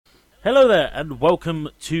Hello there, and welcome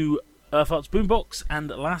to Earth Arts Boombox and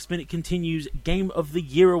Last Minute Continues Game of the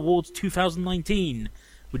Year Awards 2019.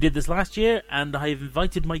 We did this last year, and I have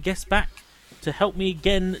invited my guests back to help me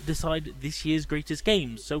again decide this year's greatest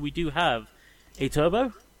games. So we do have a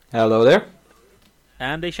Turbo. Hello there.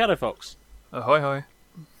 And a Shadow Fox. Ahoy, hoy.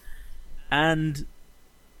 And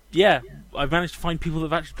yeah, I've managed to find people that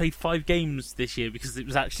have actually played 5 games this year because it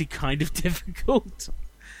was actually kind of difficult.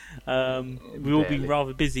 We've all been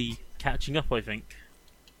rather busy catching up, I think.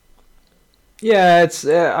 Yeah, it's.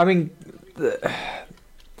 I mean,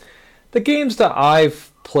 the games that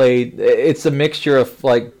I've played, it's a mixture of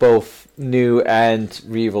like both new and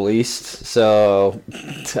re-released. So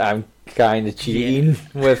I'm kind of cheating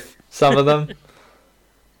with some of them.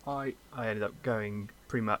 I ended up going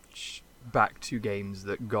pretty much back to games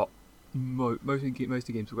that got most of the games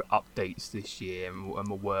that got updates this year and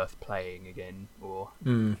were worth playing again, or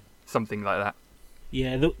something like that.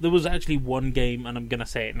 Yeah, there was actually one game, and I'm going to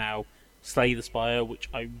say it now, Slay the Spire, which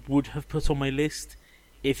I would have put on my list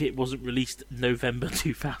if it wasn't released November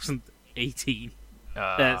 2018.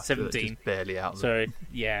 17. Just barely out. Sorry,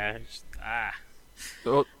 yeah.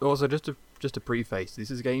 Also, just to preface, this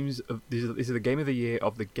is the game of the year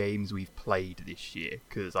of the games we've played this year,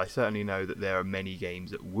 because I certainly know that there are many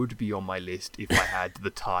games that would be on my list if I had the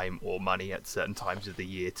time or money at certain times of the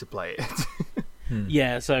year to play it.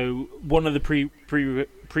 Yeah, so one of the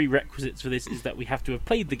prerequisites for this is that we have to have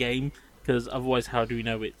played the game, because otherwise how do we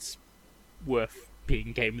know it's worth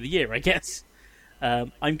being Game of the Year, I guess?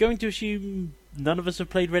 I'm going to assume none of us have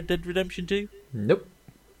played Red Dead Redemption 2? Nope.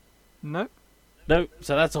 No,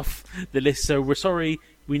 so that's off the list, so we're sorry.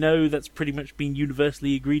 We know that's pretty much been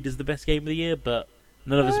universally agreed as the best game of the year, but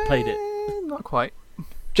none of us have played it. Not quite.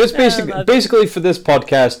 Just basically for this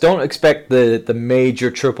podcast, don't expect the major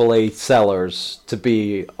AAA sellers to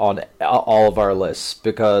be on all of our lists,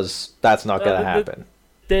 because that's not going to happen.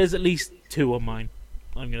 There's at least 2 on mine.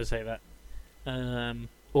 I'm going to say that.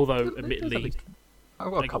 Although, admittedly,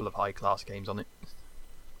 I've got a couple of high-class games on it.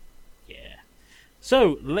 Yeah.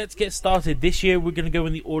 So, let's get started. This year we're going to go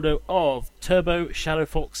in the order of Turbo, Shadow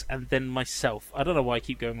Fox, and then myself. I don't know why I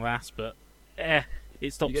keep going last, but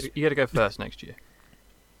it stops. You got to go first next year.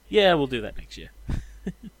 Yeah, we'll do that next year.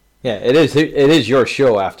 Yeah, it is your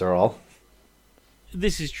show after all.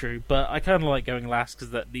 This is true, but I kind of like going last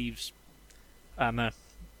because that leaves, I don't know,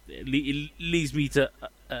 it leaves me to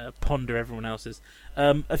ponder everyone else's.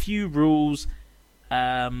 A few rules.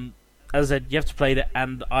 As I said, you have to play it,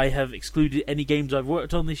 and I have excluded any games I've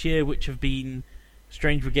worked on this year, which have been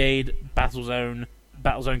Strange Brigade, Battlezone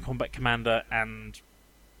Combat Commander, and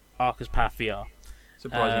Arcus Path VR.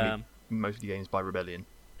 Surprisingly, mostly games by Rebellion.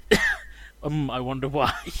 I wonder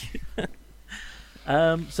why.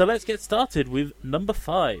 So let's get started with number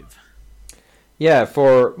 5. Yeah,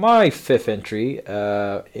 for my 5th entry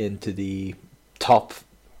into the top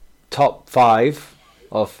 5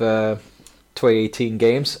 of 2018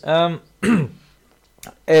 games,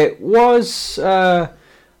 it was a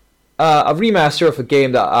remaster of a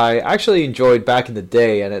game that I actually enjoyed back in the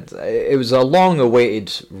day, and it was a long-awaited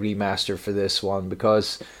remaster for this one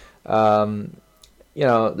because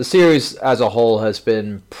the series as a whole has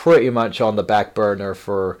been pretty much on the back burner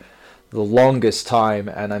for the longest time,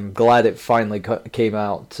 and I'm glad it finally came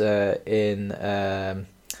out in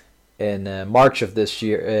March of this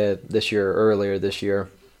year. Earlier this year,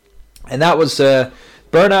 and that was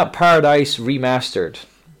Burnout Paradise Remastered.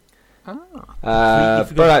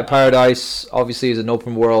 Burnout Paradise obviously is an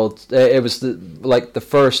open world. It was the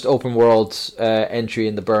first open world entry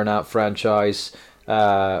in the Burnout franchise.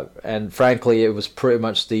 And frankly, it was pretty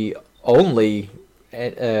much the only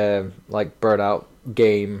Burnout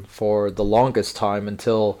game for the longest time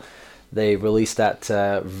until they released that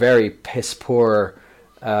very piss poor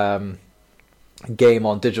game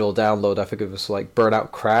on digital download. I think it was like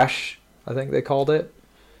Burnout Crash, I think they called it.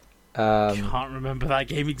 I can't remember that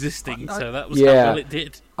game existing, so that was how well it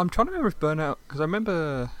did. I'm trying to remember if Burnout, because I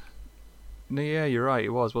remember. No, yeah, you're right. It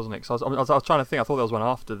wasn't it? 'Cause I was trying to think. I thought there was one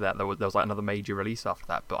after that. There was like another major release after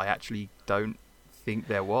that, but I actually don't think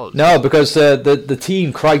there was. No, because the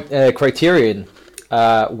team Criterion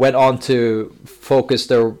went on to focus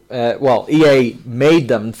their EA made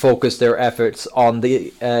them focus their efforts on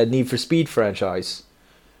the Need for Speed franchise,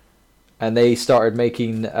 and they started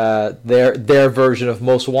making their version of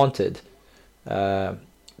Most Wanted to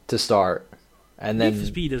start, and then Need for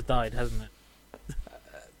Speed has died, hasn't it?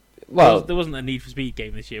 Well, there wasn't a Need for Speed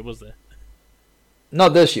game this year, was there?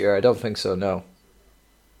 Not this year, I don't think so, no.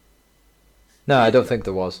 No, I don't think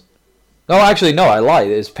there was. No, actually, no, I lied.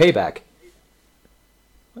 It's Payback.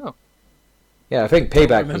 Oh. Yeah, I think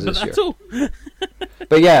Payback was Remember this that year. at all?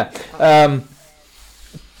 But yeah,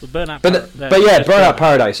 The Burnout. but yeah, Burnout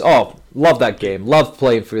Paradise. Oh, love that game. Loved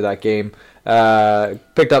playing through that game.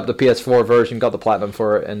 Picked up the PS4 version, got the platinum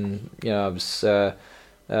for it, and it was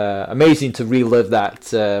amazing to relive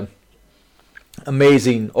that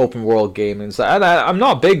amazing open world game. And I'm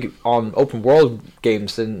not big on open world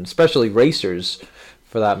games, and especially racers,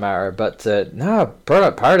 for that matter. But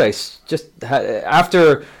Burnout Paradise just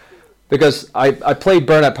after, because I played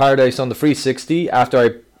Burnout Paradise on the 360 after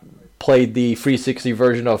I played the 360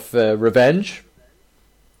 version of Revenge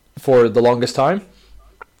for the longest time,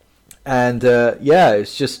 and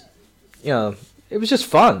it's just it was just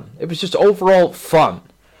fun. It was just overall fun,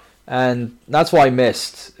 and that's why I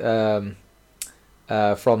missed from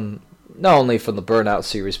not only from the Burnout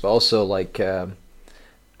series but also like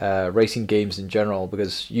racing games in general,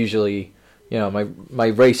 because usually my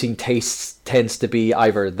racing taste tends to be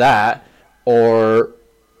either that or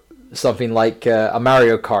something like a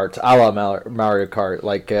Mario Kart, a la Mario Kart,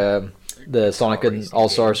 like the Sonic and All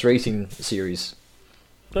Stars Racing series.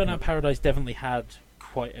 Burnout Paradise definitely had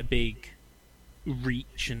quite a big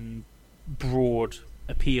reach and broad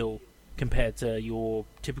appeal compared to your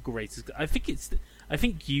typical races. I think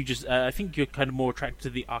you're kind of more attracted to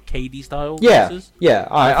the arcadey style races. Yeah.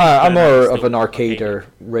 I'm more of an arcader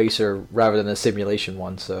racer rather than a simulation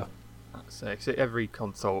one. So every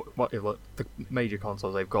console, the major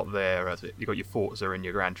consoles they've got there, you've got your Forza and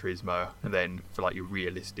your Gran Turismo, and then for like your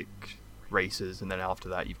realistic races, and then after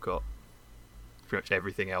that you've got pretty much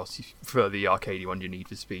everything else. For the arcadey one, you need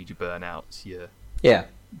for speed, your Burnouts, your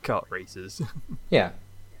kart races. Yeah.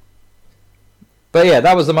 But yeah,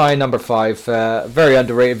 that was my number 5. Very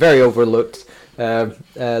underrated, very overlooked.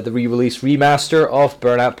 The re-release remaster of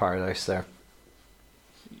Burnout Paradise there.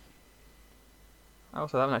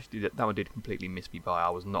 Also, that one did completely miss me by. I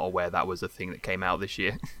was not aware that was a thing that came out this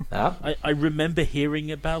year. Ah. I remember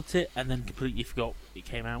hearing about it and then completely forgot it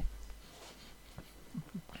came out.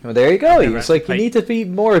 Well, there you go. It's like you need to pay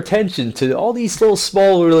more attention to all these little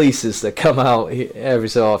small releases that come out every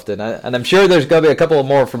so often. And I'm sure there's going to be a couple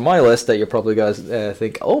more from my list that you're probably going to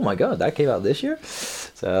think, oh my god, that came out this year?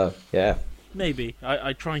 So, yeah. Maybe.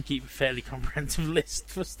 I try and keep a fairly comprehensive list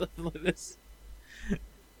for stuff like this.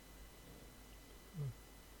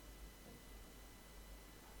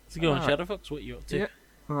 So go on, Shadowfox, what are you up to? Yeah,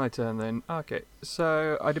 my turn then. Okay,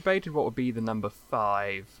 so I debated what would be the number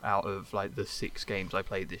 5 out of like the 6 games I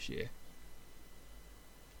played this year.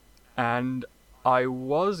 And I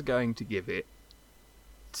was going to give it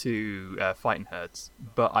to Fighting Herds,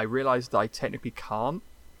 but I realised that I technically can't,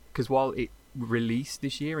 because while it released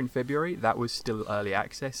this year in February, that was still early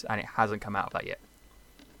access, and it hasn't come out of that yet.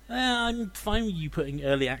 I'm fine with you putting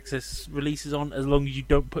early access releases on, as long as you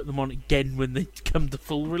don't put them on again when they come to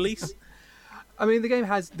full release. I mean, the game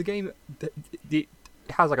has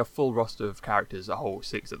like a full roster of characters, a whole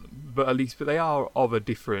 6 of them, but they are of a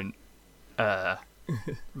different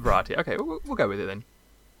variety. Okay, we'll go with it then.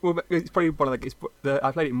 Well, it's probably one of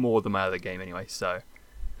I played it more than my other game anyway. So,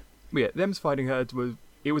 yeah, Them's Fighting Herds was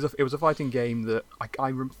a fighting game that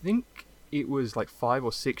I think it was like 5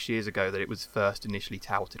 or 6 years ago that it was first initially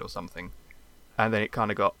touted or something, and then it kind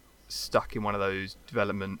of got stuck in one of those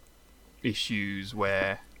development issues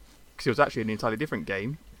where, because it was actually an entirely different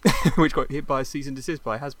game, which got hit by a cease and desist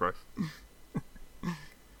by Hasbro.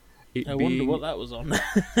 I wonder what that was on.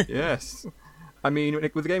 Yes. I mean,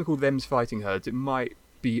 with a game called Them's Fighting Herds, it might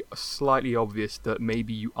be slightly obvious that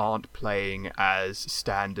maybe you aren't playing as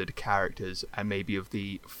standard characters and maybe of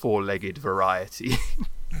the 4-legged variety.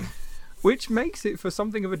 Which makes it for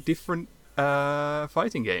something of a different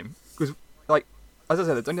fighting game. Because, like, as I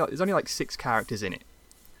said, there's only like 6 characters in it.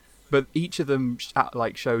 But each of them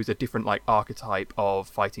shows a different like archetype of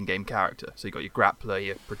fighting game character. So you got your grappler,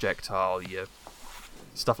 your projectile, your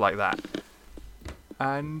stuff like that.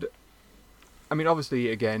 And I mean, obviously,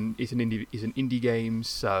 again, it's an indie game,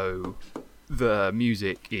 so the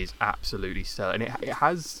music is absolutely stellar, and it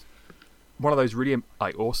has one of those really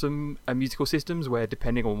like awesome musical systems where,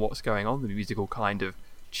 depending on what's going on, the music will kind of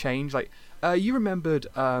change. Like you remembered.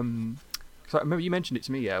 So I remember you mentioned it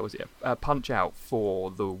to me. Was it Punch Out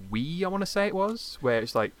for the Wii? I want to say it was, where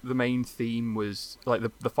it's like the main theme was like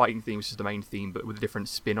the fighting theme was just the main theme, but with a different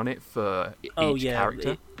spin on it for each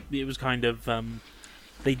character. It was kind of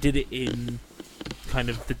they did it in kind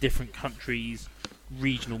of the different countries'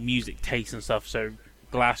 regional music tastes and stuff. So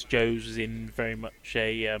Glass Joe's was in very much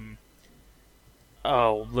a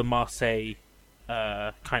the Marseille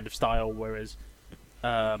kind of style, whereas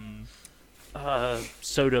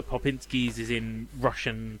Soda Popinski's is in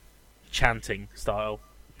Russian chanting style.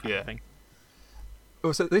 Kind of thing.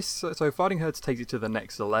 So Fighting Herds takes it to the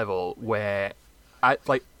next level where,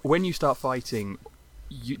 when you start fighting,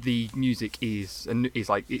 the music is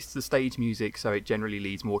like it's the stage music, so it generally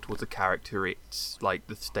leads more towards a character it's like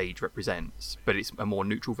the stage represents, but it's a more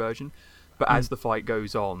neutral version. But as the fight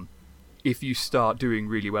goes on, if you start doing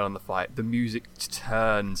really well in the fight, the music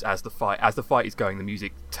turns as the fight is going. The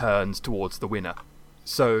music turns towards the winner.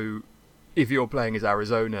 So if you're playing as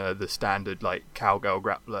Arizona, the standard like cowgirl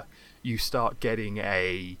grappler, you start hearing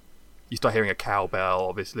a cowbell,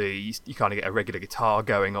 obviously. You kind of get a regular guitar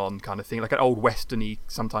going on kind of thing, like an old western-y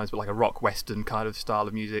sometimes, but like a rock western kind of style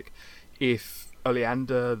of music. If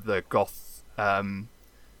Oleander, the goth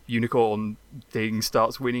unicorn thing,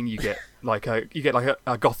 starts winning, you get like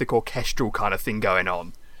a gothic orchestral kind of thing going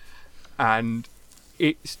on. And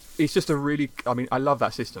it's just a really, I mean, I love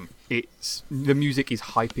that system. The music is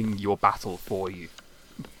hyping your battle for you.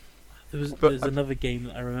 There's another game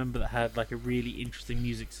that I remember that had like a really interesting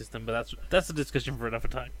music system, but that's a discussion for another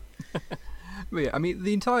time. But yeah, I mean,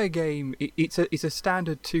 the entire game it's a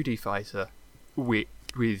standard 2D fighter with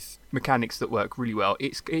mechanics that work really well.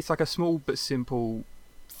 It's like a small but simple,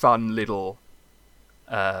 fun little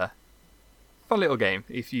game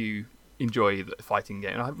if you enjoy the fighting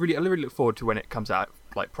game. And I really look forward to when it comes out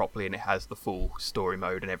like properly and it has the full story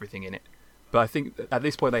mode and everything in it. But I think at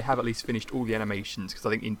this point they have at least finished all the animations, because I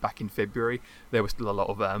think back in February there was still a lot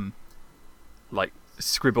of like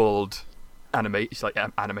scribbled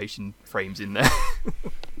animation frames in there.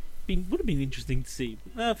 Would have been interesting to see.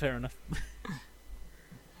 Fair enough.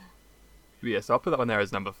 Yeah, so I'll put that one there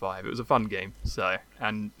as number 5. It was a fun game,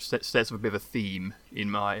 and sets a bit of a theme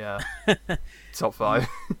in my top 5.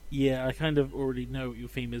 Yeah, I kind of already know what your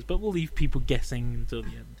theme is, but we'll leave people guessing until the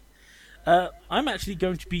end. I'm actually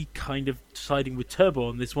going to be kind of siding with Turbo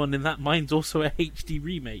on this one, in that mine's also a HD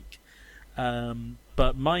remake.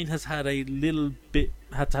 But mine has had to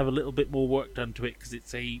have a little bit more work done to it, because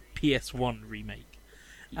it's a PS1 remake.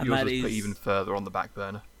 And yours was put even further on the back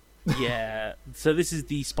burner. Yeah, so this is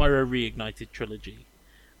the Spyro Reignited trilogy.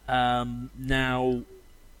 Now,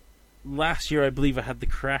 last year I believe I had the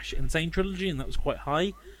Crash Insane trilogy, and that was quite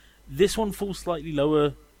high. This one falls slightly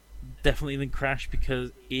lower, definitely, than Crash,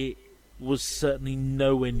 because it was certainly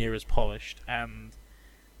nowhere near as polished, and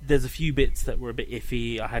there's a few bits that were a bit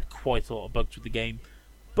iffy. I had quite a lot of bugs with the game,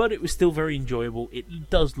 but it was still very enjoyable.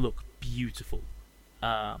 It does look beautiful.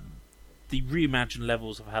 The reimagined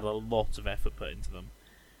levels have had a lot of effort put into them,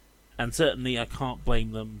 and certainly I can't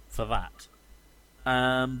blame them for that.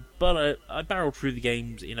 But I barreled through the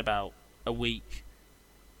games in about a week.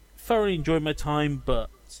 Thoroughly enjoyed my time,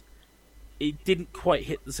 but it didn't quite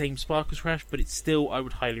hit the same spark as Crash, but I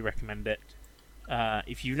would highly recommend it.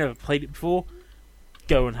 If you've never played it before,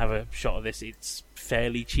 go and have a shot of this. It's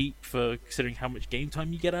fairly cheap for considering how much game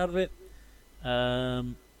time you get out of it.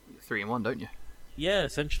 3 in 1, don't you? Yeah,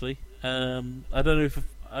 essentially. I don't know if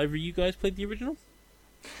either of you guys played the original?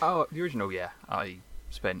 Oh, the original, yeah. I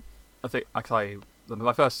think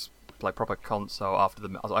my first proper console after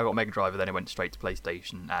I got Mega Drive, then it went straight to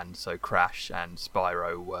PlayStation, and so Crash and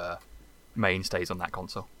Spyro were mainstays on that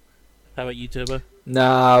console. How about you, Turbo?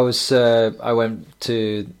 No, I went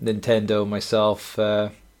to Nintendo myself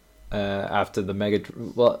after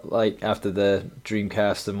the after the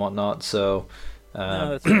Dreamcast and whatnot. So,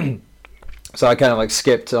 so I kind of like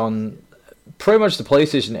skipped on pretty much the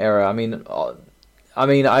PlayStation era. I mean,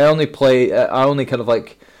 I only kind of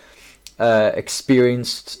like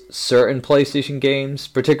experienced certain PlayStation games,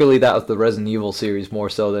 particularly that of the Resident Evil series, more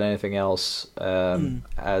so than anything else,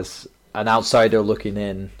 as an outsider looking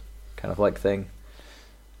in kind of like thing.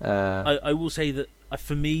 I will say that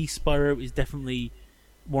for me, Spyro is definitely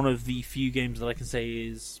one of the few games that I can say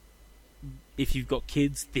is, if you've got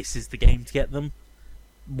kids, this is the game to get them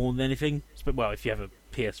more than anything. Well, if you have a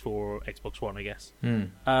PS4 or Xbox One, I guess.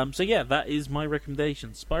 So yeah, that is my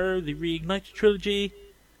recommendation. Spyro, the Reignited trilogy.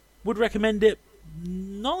 Would recommend it.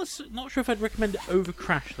 Not sure if I'd recommend it over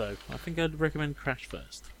Crash, though. I think I'd recommend Crash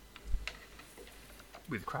first.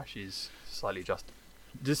 With Crash's slightly adjusted.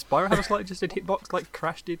 Does Spyro have a slightly adjusted hitbox like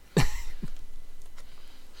Crash did?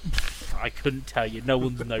 I couldn't tell you. No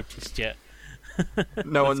one's noticed yet.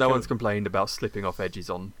 No one's complained about slipping off edges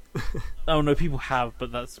on. Oh no, people have,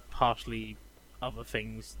 but that's partially other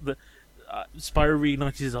things. The Spyro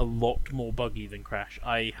Reignited is a lot more buggy than Crash.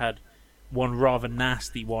 I had one rather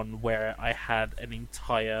nasty one where I had an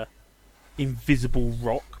entire invisible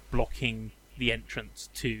rock blocking the entrance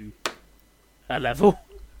to a level.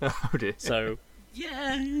 Oh dear. So,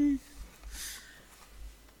 yeah.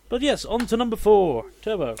 But yes, on to number 4,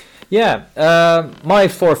 Turbo. Yeah, my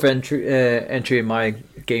fourth entry in my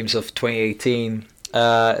games of 2018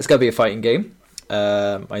 it's got to be a fighting game.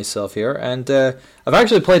 myself here, and I've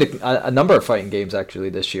actually played a number of fighting games actually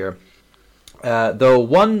this year. Though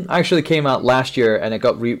one actually came out last year and it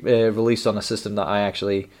got released on a system that I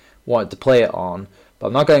actually wanted to play it on, but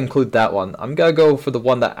I'm not going to include that one. I'm going to go for the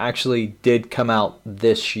one that actually did come out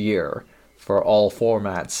this year for all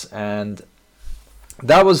formats, and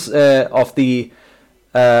that was of the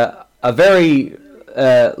a very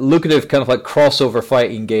lucrative kind of like crossover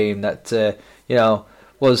fighting game that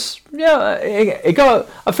was it got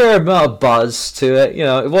a fair amount of buzz to it.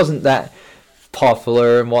 It wasn't that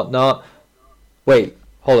popular and whatnot. Wait,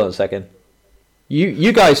 hold on a second.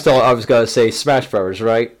 You guys thought I was gonna say Smash Bros,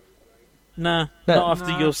 right? Nah, not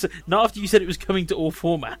after you said it was coming to all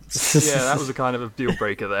formats. Yeah, that was a kind of a deal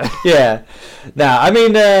breaker there. Yeah. Nah, I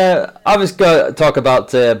mean, I was gonna talk about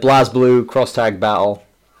BlazBlue Cross Tag Battle.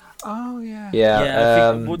 Oh yeah.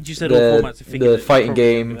 Yeah. I think, what you said all formats. I think the fighting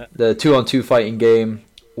game, the 2-on-2 fighting game,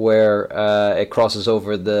 where it crosses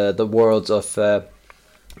over the worlds of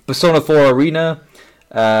Persona 4 Arena,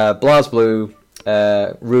 BlazBlue,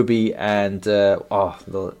 Ruby, and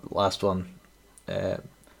the last one.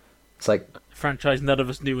 It's like franchise none of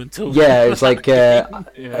us knew until. Yeah, it's like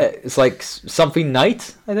it's like something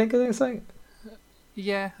Night. I think it's like.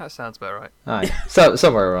 Yeah, that sounds about right. Aye, so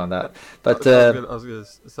somewhere around that. But I was going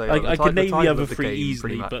to say, I could name the other three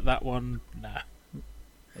easily, but that one, nah.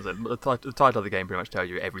 The title of the game pretty much tells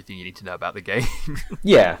you everything you need to know about the game.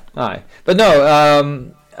 Yeah, aye. But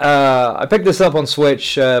no, I picked this up on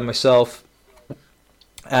Switch myself,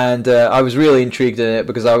 and I was really intrigued in it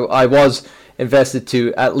because I was invested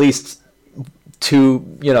to at least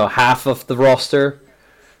half of the roster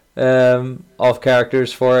of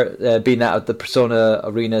characters for it, being out the Persona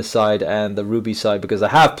Arena side and the Ruby side, because I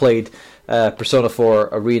have played Persona 4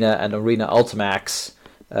 Arena and Arena Ultimax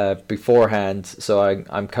beforehand, so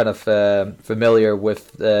I'm kind of familiar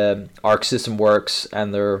with Arc System Works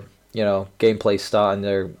and their gameplay style and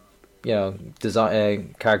their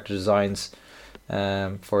design character designs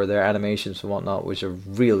for their animations and whatnot, which are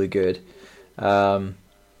really good.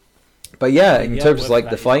 But yeah, in terms of like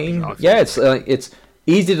the fighting, it's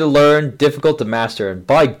easy to learn, difficult to master, and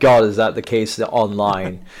by God is that the case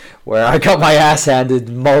online, where I got my ass handed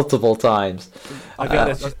multiple times. I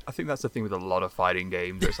think that's the thing with a lot of fighting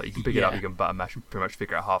games. It's like you can pick it up, you can button mash, and pretty much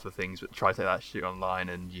figure out half the things, but try to take that shit online,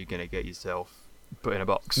 and you're gonna get yourself put in a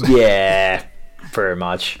box. Yeah, pretty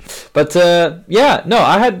much. But I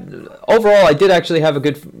did actually have a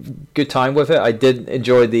good time with it. I did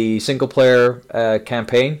enjoy the single player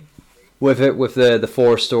campaign with it, with the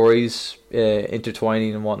 4 stories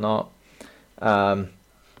intertwining and whatnot. And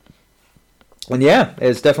yeah,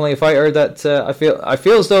 it's definitely a fighter that I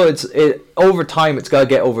feel as though over time it's gotta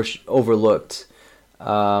get overlooked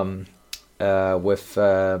with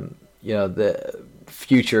the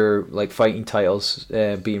future like fighting titles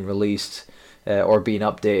being released or being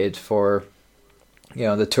updated for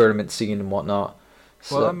the tournament scene and whatnot.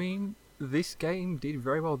 Well, I mean, this game did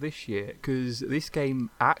very well this year because this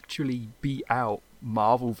game actually beat out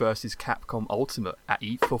Marvel vs. Capcom Ultimate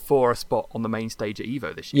for a spot on the main stage at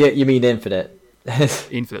EVO this year. Yeah, you mean Infinite?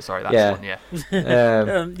 Infinite, sorry, that's the one. Yeah.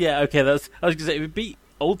 Yeah. Okay. I was gonna say if it beat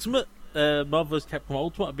Ultimate, Marvel vs. Capcom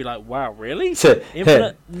Ultimate, I'd be like, wow, really?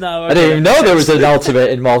 Infinite? No. I didn't even know there was an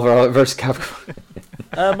Ultimate in Marvel vs. Capcom.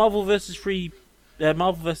 Marvel vs.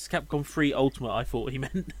 Capcom 3 Ultimate, I thought he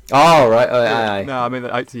meant. Oh, right. Aye. No, I mean,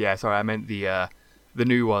 I meant the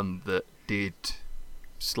new one that did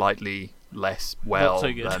slightly less well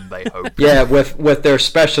than they hoped. Yeah, with their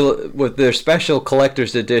special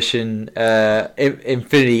collector's edition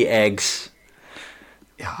Infinity Eggs.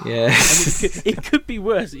 Yeah. Yeah. I mean, it could be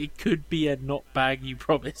worse. It could be a not bag you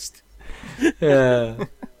promised. Yeah.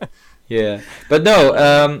 Yeah. But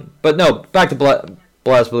no, back to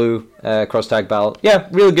BlazBlue Cross Tag Battle. Yeah,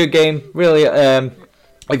 really good game. Really,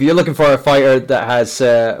 if you're looking for a fighter that has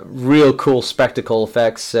real cool spectacle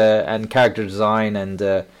effects and character design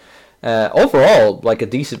and overall like a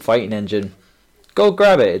decent fighting engine, go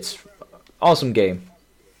grab it. It's awesome game.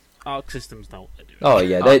 Arc Systems know what they're doing. Oh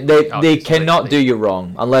yeah, they cannot do you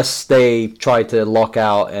wrong unless they try to lock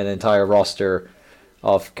out an entire roster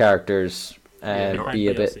of characters and be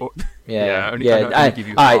a bit.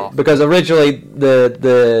 Because originally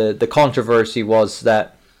the controversy was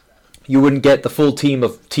that you wouldn't get the full team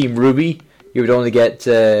of Team Ruby. You would only get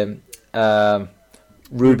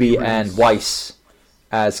Ruby and Weiss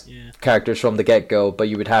as characters from the get-go, but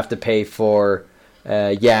you would have to pay for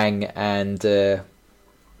Yang and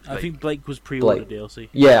I think Blake was pre-ordered DLC.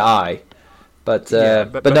 Yeah, aye. But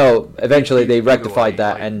no, eventually they rectified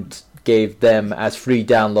that and gave them as free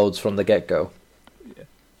downloads from the get-go.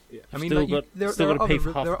 Yeah. I You've mean, still like, got- there still are gotta pay other,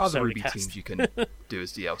 for half there are the other Sony Ruby cast. teams you can do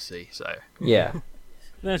as DLC. So, Yeah.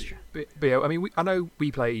 That's true. but yeah, I mean, I know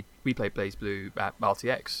we played Blaze Blue at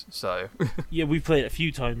RTX, so Yeah, we've played it a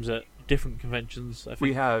few times at different conventions. I think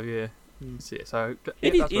we have, yeah. Mm. So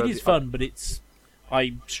it yeah, is. It is fun, but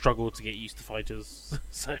I struggle to get used to fighters.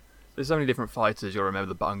 So There's so many different fighters. You'll remember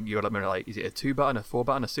the button. You'll remember, like, is it a 2 button, a 4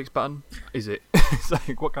 button, a 6 button? Is it? It's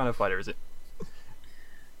like, what kind of fighter is it?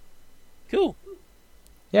 cool.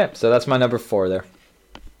 Yeah, so that's my number 4 there.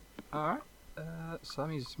 All right. So that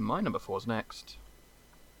means my number 4's next.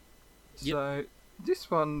 Yep. So this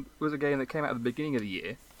one was a game that came out at the beginning of the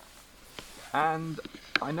year, and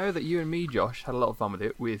I know that you and me, Josh, had a lot of fun with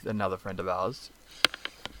it with another friend of ours.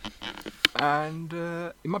 And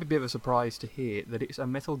it might be a bit of a surprise to hear that it's a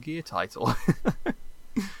Metal Gear title.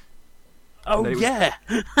 Oh They was- yeah,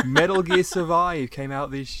 Metal Gear Survive came out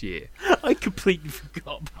this year. I completely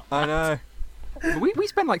forgot about that. I know. But we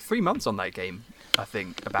spent like 3 months on that game, I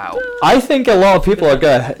think, about. I think a lot of people are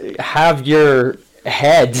gonna have your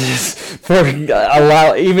head for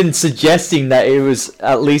even suggesting that it was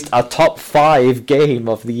at least a top 5 game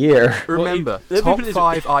of the year. Remember, Well, top people is-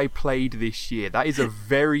 5 I played this year. That is a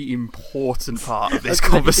very important part of this If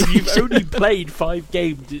conversation. you've only played 5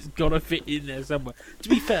 games, it's gotta fit in there somewhere. To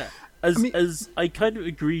be fair, as I kind of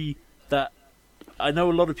agree that I know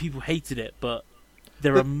a lot of people hated it, but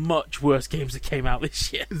there are much worse games that came out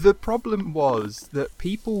this year. The problem was that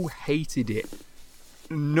people hated it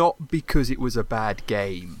not because it was a bad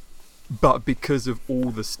game, but because of all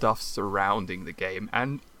the stuff surrounding the game.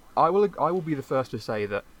 And I will be the first to say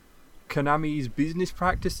that Konami's business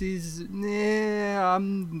practices, they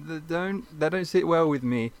don't sit well with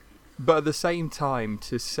me. But at the same time,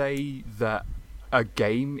 to say that a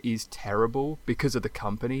game is terrible because of the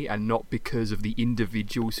company and not because of the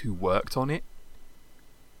individuals who worked on it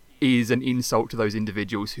is an insult to those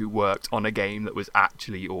individuals who worked on a game that was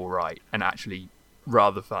actually alright and actually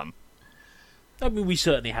rather fun. I mean, we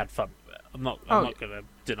certainly had fun with it. I'm not going to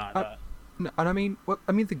deny that. And I mean,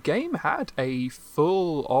 the game had a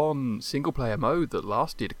full-on single-player mode that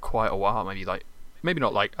lasted quite a while. Maybe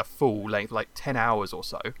not like a full length, like 10 hours or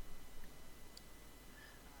so.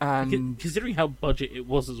 And Considering how budget it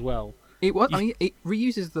was as well. it was. I mean, it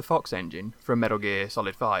reuses the Fox engine from Metal Gear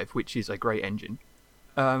Solid 5, which is a great engine.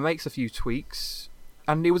 Makes a few tweaks,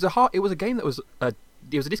 and it was a game that was a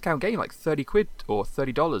discount game, like £30 or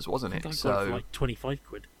 $30, wasn't I it? think I got it for like 25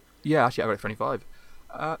 quid. Yeah, actually, I got it 25.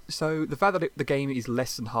 So the fact that the game is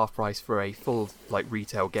less than half price for a full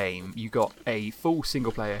retail game, you got a full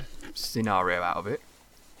single player scenario out of it.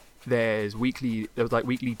 There was weekly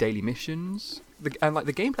daily missions, and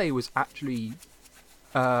the gameplay was actually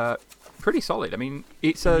pretty solid. I mean,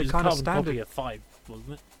 it's It a was kind of carbon standard. copy of 5,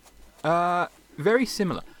 wasn't it? Very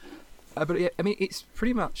similar, but yeah, I mean, it's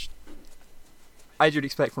pretty much as you'd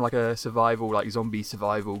expect from like a survival, zombie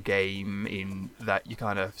survival game. In that you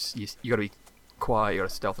kind of you got to be quiet, you got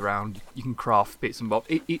to stealth around. You can craft bits and bobs.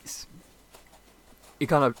 It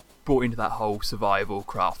kind of brought into that whole survival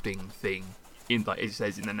crafting thing in like it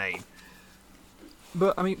says in the name.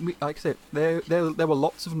 But I mean, like I said, there were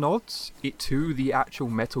lots of nods to the actual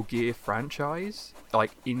Metal Gear franchise.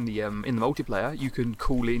 Like in the multiplayer, you can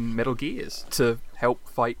call in Metal Gears to help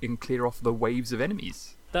fight and clear off the waves of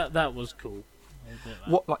enemies. That was cool.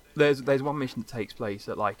 There's one mission that takes place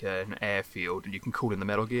at like an airfield, and you can call in the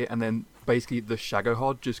Metal Gear, and then basically the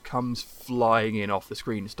Shagohod just comes flying in off the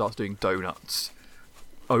screen and starts doing donuts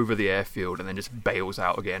over the airfield, and then just bails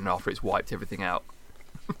out again after it's wiped everything out.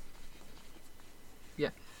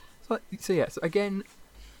 Yeah. So again,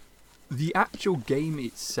 the actual game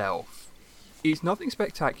itself is nothing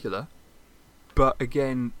spectacular, but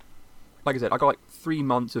again, like I said, I got 3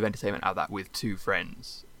 months of entertainment out of that with 2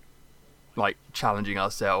 friends. Challenging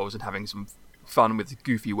ourselves and having some fun with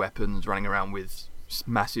goofy weapons, running around with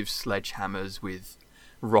massive sledgehammers with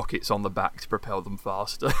rockets on the back to propel them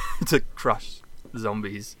faster to crush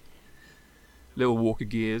zombies. Little Walker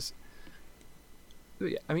Gears.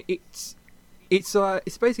 But yeah, I mean, it's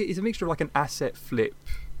basically a mixture of an asset flip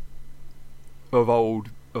of all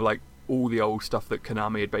the old stuff that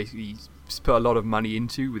Konami had basically put a lot of money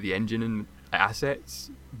into with the engine and assets,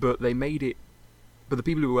 but they made it. But the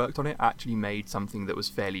people who worked on it actually made something that was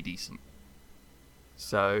fairly decent.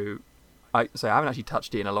 So, I haven't actually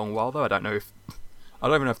touched it in a long while, though. I don't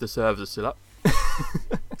even know if the servers are still up.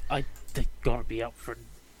 They gotta be up for.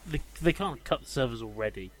 They can't cut the servers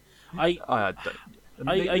already. I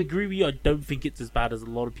agree with you. I don't think it's as bad as a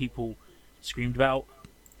lot of people screamed about.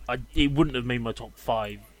 It wouldn't have made my top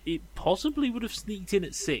 5. It possibly would have sneaked in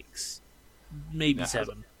at 6, maybe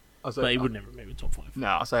 7. I'll say, but it would never make the top 5.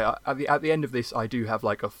 No, I say at the end of this, I do have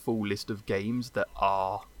like a full list of games that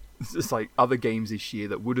are just like other games this year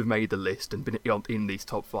that would have made the list and been in these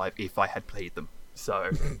top 5 if I had played them.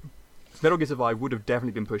 So Metal Gear Survive would have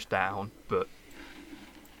definitely been pushed down, but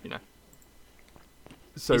you know,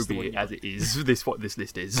 so It's the be one it you as like. it is. This what this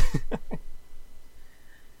list is.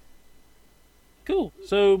 Cool.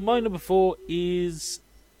 So my number 4 is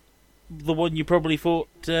the one you probably thought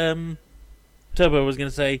Turbo was going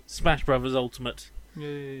to say, Smash Brothers Ultimate.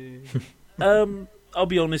 Yay. I'll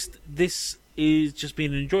be honest, this is just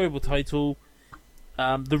been an enjoyable title.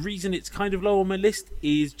 The reason it's kind of low on my list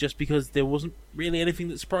is just because there wasn't really anything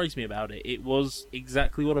that surprised me about it. It was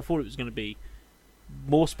exactly what I thought it was going to be.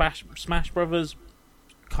 More Smash Brothers,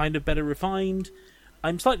 kind of better refined.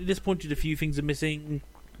 I'm slightly disappointed a few things are missing.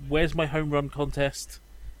 Where's my home run contest?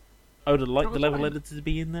 I would have liked the level fine. editor to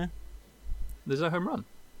be in there. There's no home run.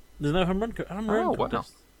 There's no home run wow.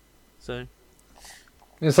 contest. So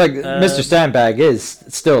It's like Mr. Sandbag is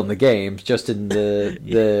still in the game, just in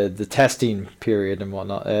the testing period and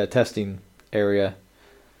whatnot, testing area.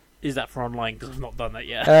 is that for online? Because I've not done that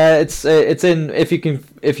yet. It's in if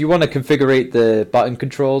you want to configure the button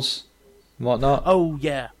controls and whatnot. Oh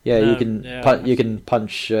yeah. Yeah, No, you can yeah. you can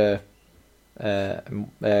punch Mr.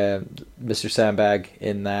 Sandbag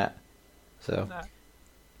in that. So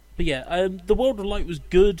But yeah, the World of Light was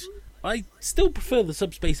good. I still prefer the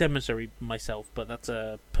Subspace Emissary myself, but that's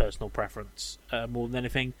a personal preference more than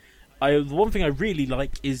anything. The one thing I really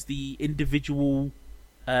like is the individual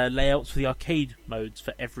layouts for the arcade modes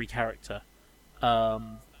for every character.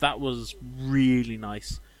 That was really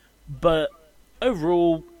nice. But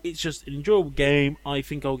overall, it's just an enjoyable game. I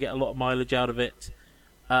think I'll get a lot of mileage out of it.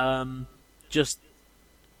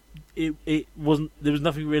 It wasn't. There was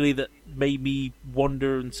nothing really that made me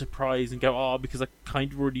wonder and surprise and go, because I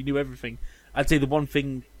kind of already knew everything. I'd say the one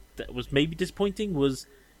thing that was maybe disappointing was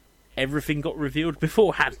everything got revealed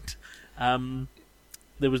beforehand.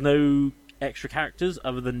 There was no extra characters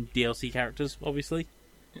other than DLC characters, obviously.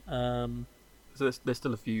 So there's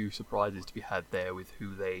still a few surprises to be had there with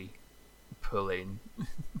who they pull in.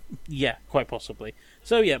 Yeah, quite possibly.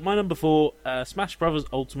 So yeah, my number 4, Smash Brothers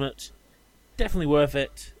Ultimate, definitely worth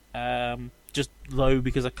it. Just low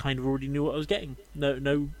because I kind of already knew what I was getting.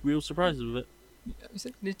 No real surprises with it.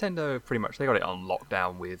 Nintendo pretty much they got it on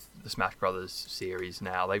lockdown with the Smash Brothers series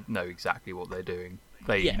now. They know exactly what they're doing.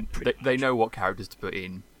 They know what characters to put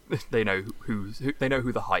in. They know they know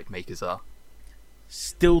who the hype makers are.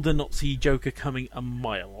 Still did not see Joker coming a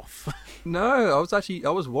mile off. No, I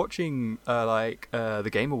was watching the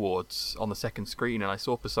Game Awards on the second screen, and I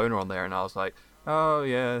saw Persona on there, and I was like, oh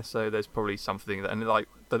yeah, so there's probably something and like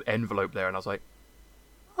the envelope there, and I was like,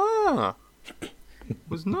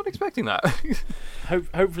 was not expecting that.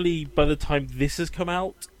 Hopefully, by the time this has come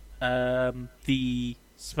out, the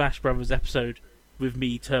Smash Brothers episode with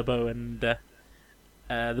me, Turbo, and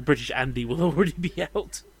the British Andy will already be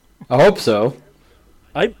out. I hope so.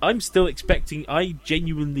 I'm still expecting. I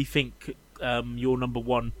genuinely think your number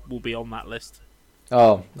 1 will be on that list.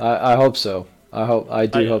 Oh, I hope so. I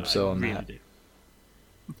hope so on really that. do.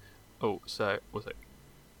 Oh, so what's it?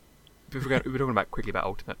 If we're talking about quickly about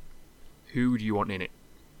Ultimate, who do you want in it?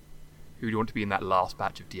 Who do you want to be in that last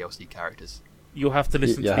batch of DLC characters? You'll have to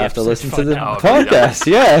listen. You to have the to listen to find the out. podcast.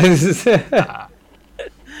 Yeah.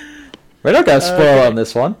 We're not gonna spoil on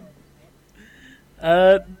this one.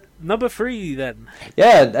 Number 3 then.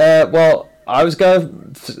 Yeah. Well, I was gonna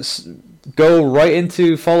go right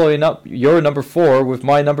into following up your number 4 with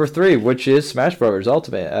my number 3, which is Smash Brothers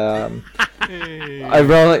Ultimate.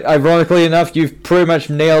 Ironically enough, you've pretty much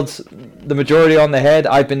nailed the majority on the head.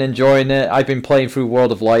 I've been enjoying it. I've been playing through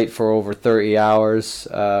World of Light for over 30 hours.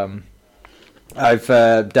 I've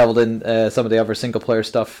dabbled in some of the other single-player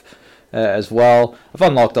stuff as well. I've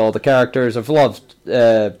unlocked all the characters. I've loved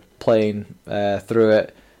playing through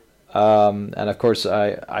it. And of course,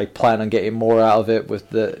 I plan on getting more out of it with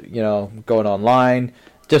going online.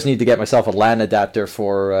 Just need to get myself a LAN adapter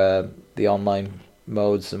for the online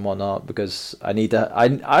modes and whatnot, because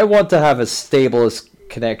I want to have as stable as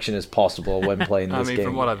connection as possible when playing this game.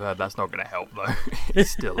 From what I've heard, that's not going to help though.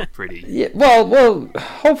 It's still a pretty. Yeah, well,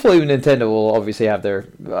 hopefully Nintendo will obviously have their.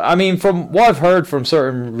 I mean, from what I've heard from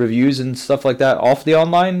certain reviews and stuff like that off the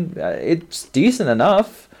online, it's decent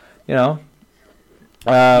enough, Yeah,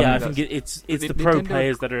 I think it's the pro Nintendo...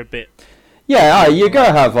 players that are a bit. Yeah, you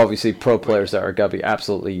gotta have obviously pro players that are gonna be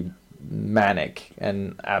absolutely manic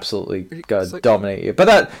and absolutely gonna dominate you.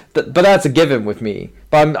 But that's a given with me.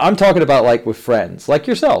 But I'm talking about like with friends, like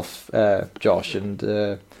yourself, Josh,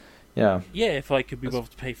 and Yeah. Yeah, if I could be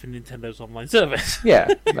bothered to pay for Nintendo's online service.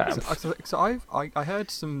 Yeah. So I heard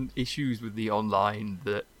some issues with the online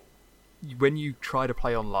that when you try to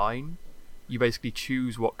play online, you basically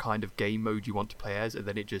choose what kind of game mode you want to play as, and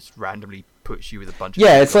then it just randomly puts you with a bunch of.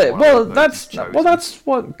 Yeah, it's like that's that's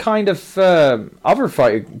what kind of other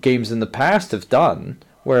fighting games in the past have done,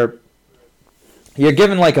 where you're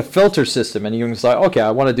given like a filter system, and you're just like, okay,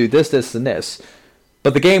 I want to do this, this, and this,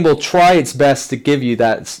 but the game will try its best to give you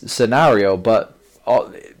that scenario, but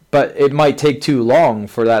it might take too long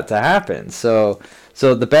for that to happen. So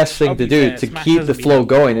the best thing to do to keep the flow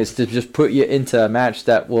going is to just put you into a match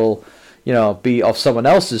that will, be of someone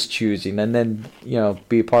else's choosing, and then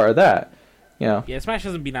be a part of that. Yeah, Smash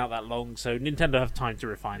hasn't been out that long, so Nintendo have time to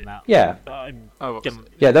refine that. Yeah.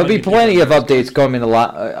 There'll be plenty of updates coming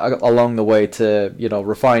along the way to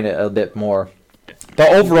refine it a bit more.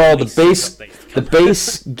 But overall, the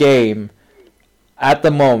base game at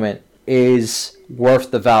the moment is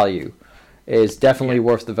worth the value. Is definitely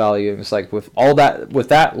worth the value. It's like with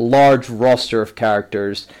that large roster of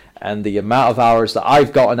characters and the amount of hours that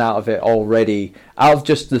I've gotten out of it already, out of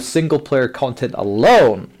just the single player content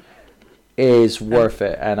alone, is worth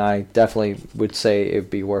it. And I definitely would say it would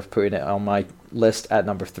be worth putting it on my list at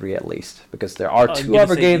number 3 at least, because there are two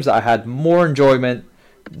other games that I had more enjoyment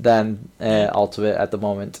than Ultimate at the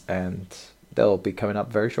moment, and they'll be coming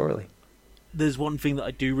up very shortly. There's one thing that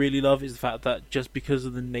I do really love is the fact that just because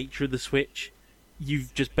of the nature of the Switch,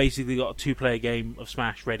 you've just basically got a 2-player game of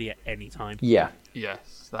Smash ready at any time. Yeah.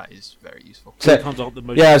 Yes, that is very useful. So, I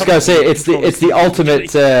was gonna say it's the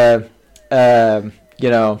ultimate,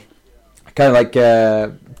 kind of like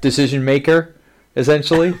decision maker,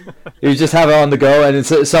 essentially. You just have it on the go, and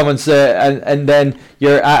it's someone's and then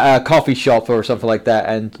you're at a coffee shop or something like that,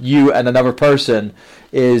 and you and another person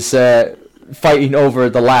is fighting over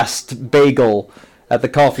the last bagel at the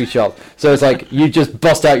coffee shop. So it's like you just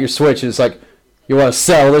bust out your Switch, and it's like, you want to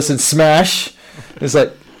sell this in Smash? It's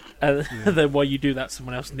like, and then while you do that,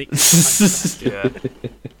 someone else nicks. Yeah,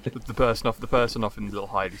 the person off in the little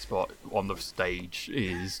hidey spot on the stage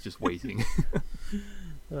is just waiting.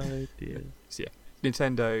 Oh dear. So yeah,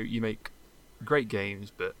 Nintendo, you make great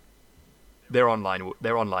games, but their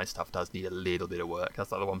online stuff does need a little bit of work.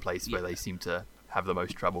 That's like the one place where they seem to have the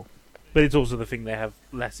most trouble. But it's also the thing they have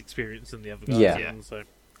less experience than the other guys. Yeah. So.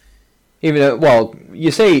 Even though,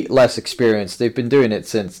 you say less experience, they've been doing it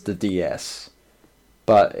since the DS,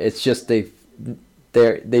 but it's just they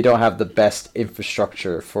don't have the best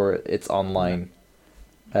infrastructure for its online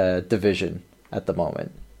division at the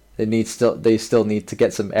moment. They still need to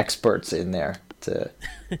get some experts in there to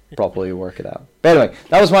properly work it out. But anyway,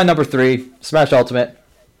 that was my number 3, Smash Ultimate.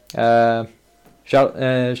 Shadow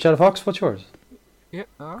Fox, what's yours? Yeah,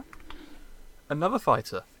 alright. Another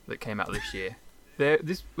fighter that came out this year.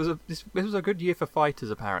 This was a good year for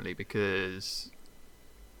fighters apparently, because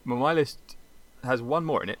my list has one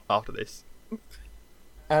more in it after this. And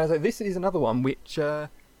I was like, this is another one which,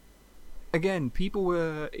 again, people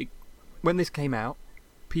were, when this came out,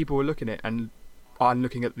 people were looking at it, and I'm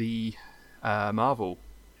looking at the Marvel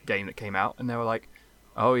game that came out, and they were like,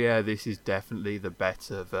 oh yeah, this is definitely the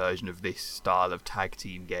better version of this style of tag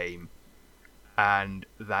team game. And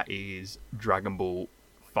that is Dragon Ball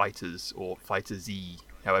Fighters, or Fighter Z,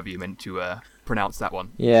 however you meant to pronounce that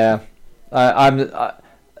one. Yeah, I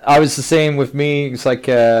was the same with me. It's like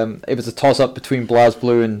it was a toss-up between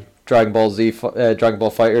BlazBlue and Dragon Ball Z, Dragon Ball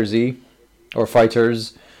Fighter Z, or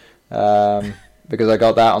Fighters, because I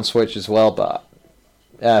got that on Switch as well. But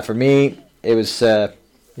for me, it was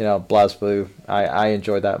BlazBlue. I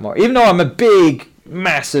enjoyed that more, even though I'm a big,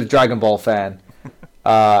 massive Dragon Ball fan.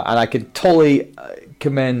 And I can totally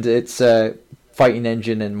commend its fighting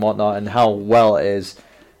engine and whatnot, and how well it is.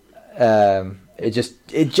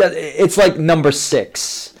 It's like number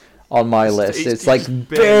 6 on my list. It's like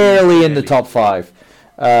barely in the top 5.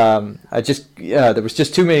 There was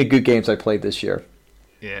just too many good games I played this year.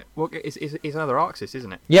 Yeah, well, it's another Arxis,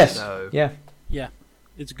 isn't it? Yes. So... Yeah.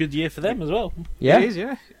 It's a good year for them as well. Yeah. It is.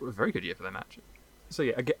 Yeah, a very good year for them actually. So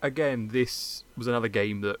yeah, again, this was another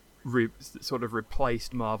game that sort of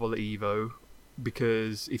replaced Marvel Evo,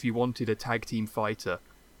 because if you wanted a tag team fighter,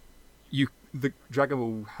 the Dragon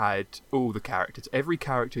Ball had all the characters. Every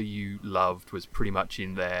character you loved was pretty much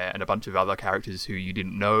in there, and a bunch of other characters who you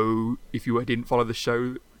didn't know if you didn't follow the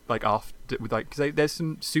show. Because there's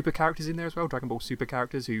some super characters in there as well, Dragon Ball super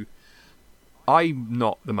characters who I'm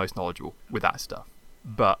not the most knowledgeable with that stuff,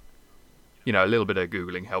 but a little bit of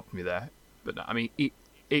googling helped me there. But no, I mean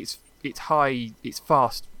it's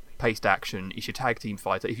fast paced action. It's your tag team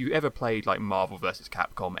fighter. If you ever played like Marvel vs.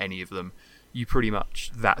 Capcom, any of them, you pretty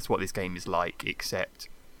much, that's what this game is like, except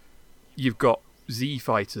you've got Z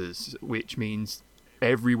fighters, which means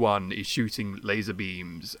everyone is shooting laser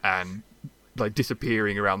beams and like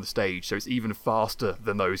disappearing around the stage, so it's even faster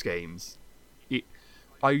than those games.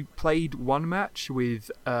 I played one match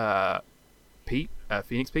with Pete,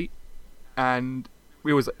 Phoenix Pete, and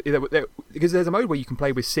because there's a mode where you can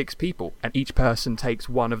play with 6 people, and each person takes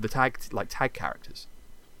one of the tag characters.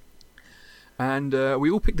 And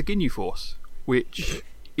we all picked the Ginyu Force, which,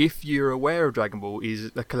 if you're aware of Dragon Ball,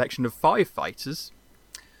 is a collection of 5 fighters.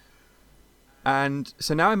 And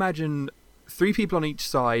so now imagine 3 people on each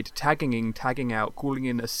side, tagging in, tagging out, calling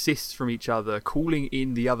in assists from each other, calling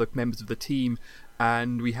in the other members of the team.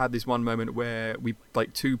 And we had this one moment where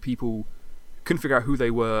 2 people couldn't figure out who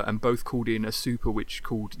they were, and both called in a super which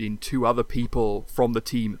called in 2 other people from the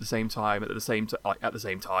team at the same time.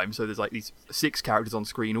 So there's like these 6 characters on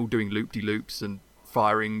screen, all doing loop-de-loops and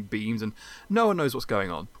firing beams, and no one knows what's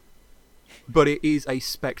going on. But it is a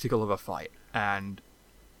spectacle of a fight, and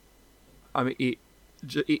I mean it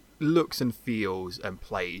looks and feels and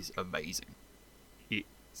plays amazing.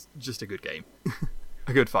 It's just a good game,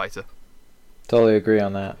 a good fighter. Totally agree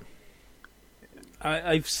on that.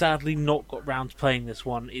 I've sadly not got round to playing this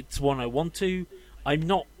one. It's one I want to. I'm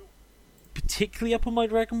not particularly up on my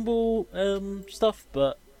Dragon Ball stuff,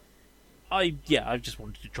 but I just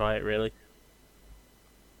wanted to try it, really.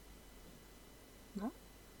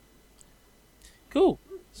 Cool.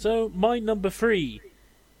 So my number 3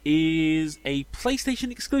 is a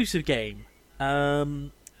PlayStation exclusive game,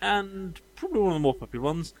 and probably one of the more popular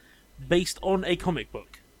ones, based on a comic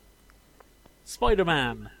book,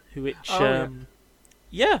 Spider-Man.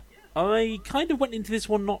 I kind of went into this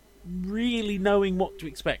one not really knowing what to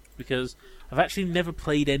expect, because I've actually never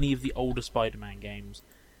played any of the older Spider-Man games,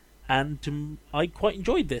 and I quite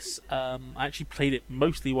enjoyed this. I actually played it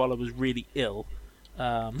mostly while I was really ill,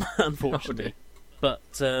 unfortunately.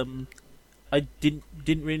 But I didn't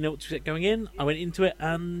really know what to expect going in. I went into it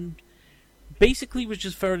and basically was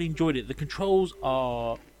just thoroughly enjoyed it. The controls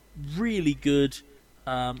are really good.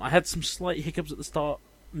 I had some slight hiccups at the start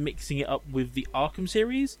mixing it up with the Arkham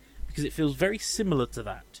series, because it feels very similar to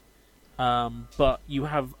that. But you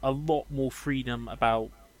have a lot more freedom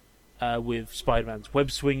about with Spider-Man's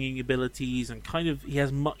web-swinging abilities, and kind of he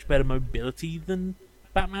has much better mobility than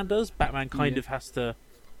Batman does. Batman kind of has to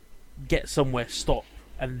get somewhere, stop,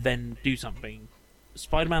 and then do something.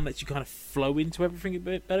 Spider-Man lets you kind of flow into everything a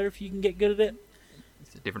bit better if you can get good at it.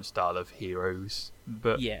 It's a different style of heroes,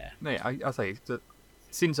 but yeah, I say that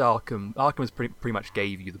since Arkham has pretty much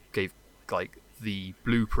gave like the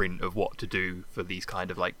blueprint of what to do for these kind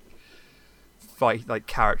of like fight, like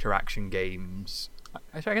character action games.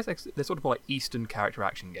 Actually, I guess they're sort of like Eastern character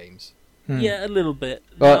action games. Yeah, a little bit.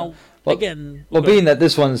 Well, again, being that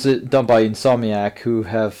this one's done by Insomniac, who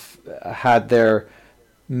have had their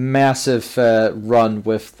massive run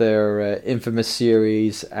with their Infamous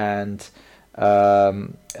series and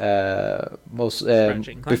before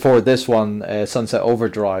this one, Sunset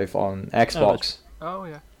Overdrive on Xbox. Oh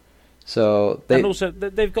yeah. So and also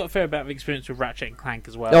they've got a fair amount of experience with Ratchet and Clank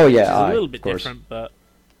as well. Oh yeah, which is a little bit different, but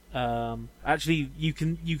actually you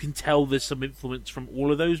can tell there's some influence from all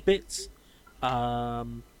of those bits.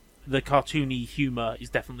 The cartoony humor is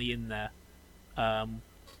definitely in there.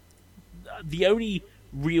 The only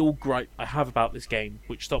real gripe I have about this game,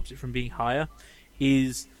 which stops it from being higher,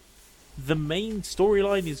 is the main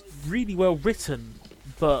storyline is really well written,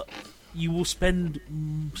 but you will spend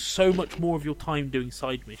so much more of your time doing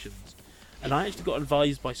side missions. And I actually got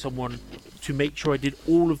advised by someone to make sure I did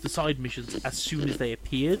all of the side missions as soon as they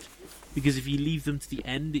appeared, because if you leave them to the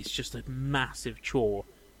end, it's just a massive chore.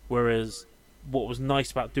 Whereas what was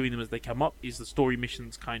nice about doing them as they come up is the story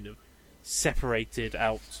missions kind of separated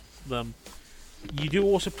out them. You do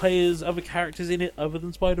also play as other characters in it other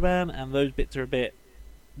than Spider-Man, and those bits are a bit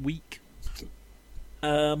weak.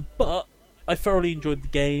 But I thoroughly enjoyed the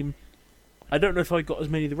game. I don't know if I got as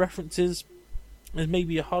many of the references as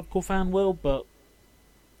maybe a hardcore fan will, but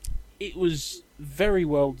it was very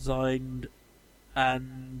well designed,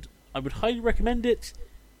 and I would highly recommend it,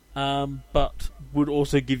 but would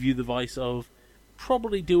also give you the advice of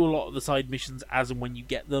probably do a lot of the side missions as and when you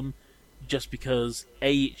get them, just because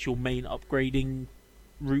A, it's your main upgrading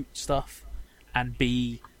route stuff, and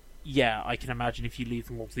B, yeah, I can imagine if you leave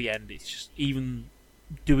them all to the end, it's just, even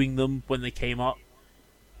doing them when they came up,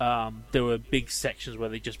 there were big sections where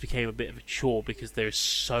they just became a bit of a chore because there's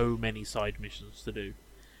so many side missions to do,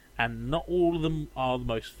 and not all of them are the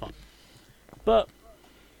most fun. But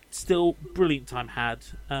still, brilliant time had.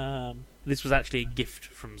 This was actually a gift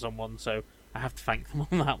from someone, so I have to thank them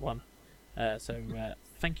on that one.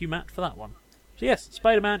 Thank you, Matt, for that one. So yes,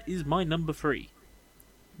 Spider-Man is my number 3.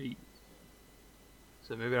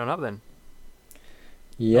 So moving on up then.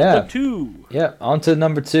 Yeah. Number 2. Yeah, on to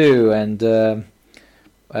number 2, and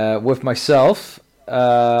with myself,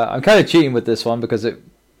 I'm kind of cheating with this one because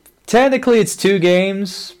technically it's 2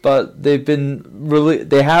 games, but they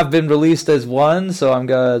have been released as one, so I'm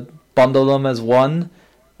gonna bundle them as one.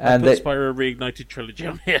 And put Spyro Reignited Trilogy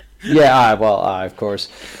on here. Yeah, of course,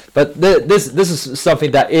 but this is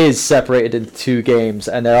something that is separated into 2 games,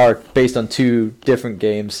 and they are based on 2 different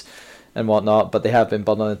games and whatnot, but they have been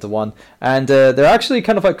bundled into one, and they're actually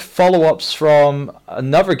kind of like follow-ups from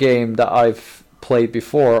another game that I've played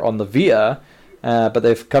before on the Vita, but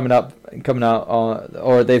they've coming out on,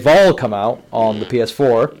 or they've all come out on the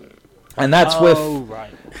PS4, and that's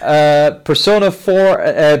Persona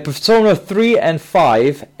 3 and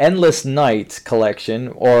 5 Endless Night Collection,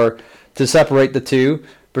 or to separate the 2,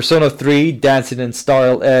 Persona 3 Dancing in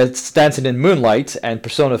Moonlight, and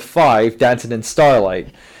Persona 5 Dancing in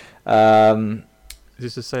Starlight. Is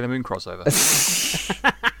this a Sailor Moon crossover?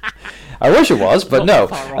 I wish it was, but no.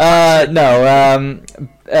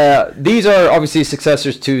 These are obviously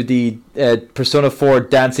successors to the Persona 4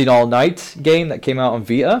 Dancing All Night game that came out on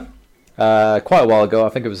Vita quite a while ago. I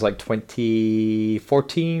think it was like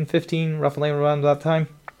 2014, 15, roughly around that time.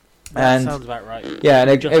 That sounds about right. Yeah,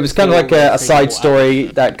 and it was kind of like a side story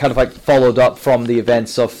that kind of like followed up from the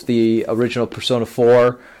events of the original Persona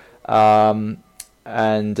 4.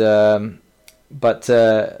 But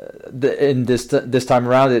in this time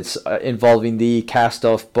around, it's involving the cast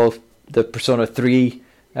of both the Persona 3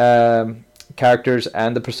 characters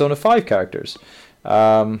and the Persona 5 characters.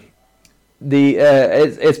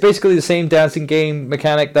 It's basically the same dancing game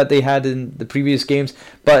mechanic that they had in the previous games,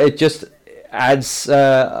 but it just adds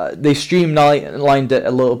they streamlined it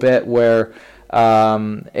a little bit, where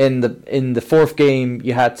in the 4th game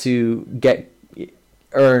you had to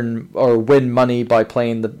earn or win money by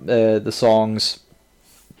playing the songs,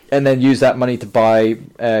 and then use that money to buy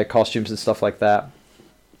costumes and stuff like that.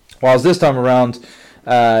 Whilst this time around,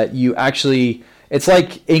 it's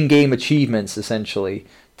like in-game achievements essentially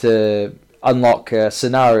to unlock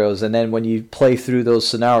scenarios, and then when you play through those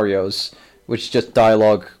scenarios, which is just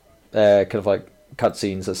dialogue, kind of like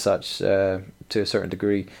cutscenes as such, to a certain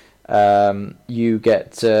degree, you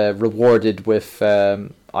get rewarded with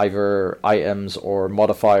either items or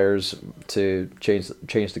modifiers to change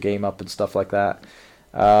the game up and stuff like that.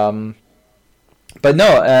 But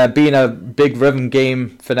no, being a big rhythm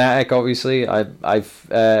game fanatic, obviously, I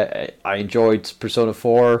enjoyed Persona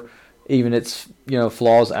 4, even its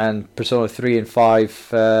flaws, and Persona 3 and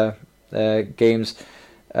 5 games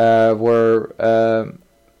were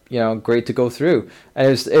great to go through. And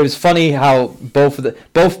it was funny how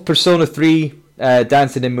both Persona 3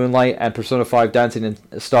 Dancing in Moonlight and Persona 5 Dancing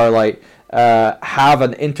in Starlight have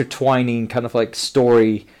an intertwining kind of like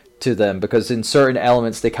story to them, because in certain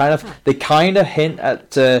elements they kind of hint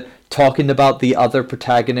at talking about the other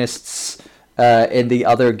protagonists in the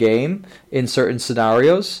other game in certain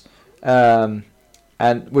scenarios, and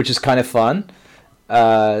which is kind of fun,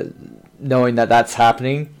 knowing that that's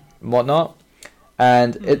happening and whatnot,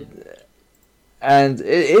 and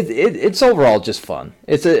it's overall just fun.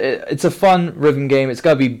 It's a fun rhythm game. It's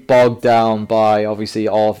got to be bogged down by obviously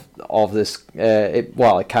all of this. It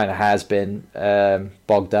kind of has been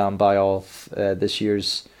bogged down by all of this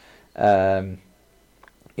year's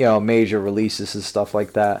major releases and stuff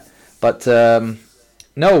like that. But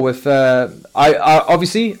no, with I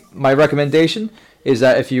obviously my recommendation is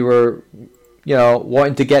that if you were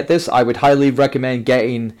wanting to get this, I would highly recommend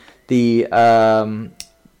getting the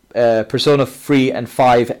Persona 3 and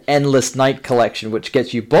 5 Endless Night Collection, which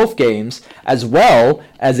gets you both games, as well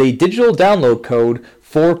as a digital download code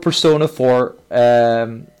for Persona 4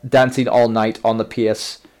 Dancing All Night on the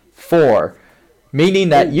PS4, meaning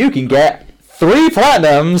that you can get 3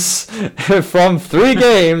 platinums from 3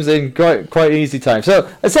 games in quite an easy time. So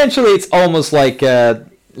essentially, it's almost like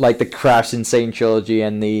the Crash Insane trilogy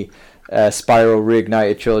and the Spyro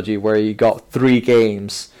Reignited trilogy, where you got 3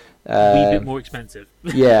 games. A wee bit more expensive.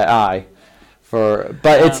 But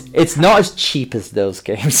it's not as cheap as those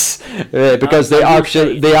games, because they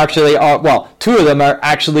actually are. Well, 2 of them are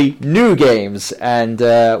actually new games, and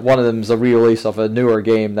one of them is a re-release of a newer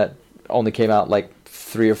game that only came out like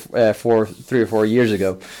 3 or 4 years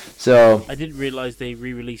ago. So I didn't realize they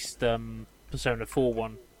re-released Persona 4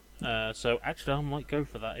 one. So actually, I might go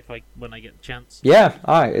for that when I get the chance. Yeah,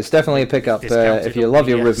 it's definitely a pickup. If you love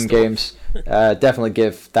your rhythm games, definitely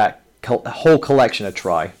give that whole collection a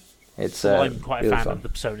try. I'm quite really a fan fun of the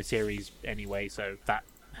Persona series anyway, so that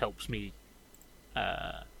helps me.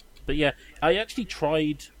 But yeah, I actually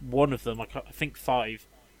tried one of them, I think 5,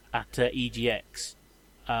 at EGX.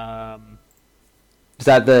 Is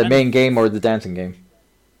that the And- main game or the dancing game?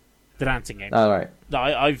 The dancing game. All right, No,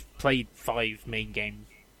 I've played 5 main games,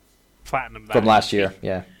 platinum that from last year.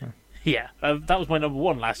 Yeah. Yeah, that was my number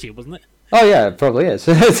 1 last year, wasn't it? Oh yeah, it probably is.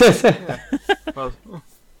 Well,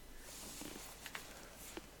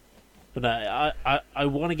 But no, I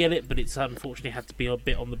want to get it, but it's unfortunately had to be a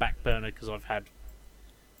bit on the back burner because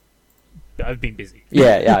I've been busy.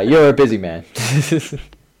 Yeah, you're a busy man.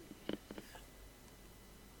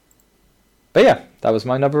 But yeah, that was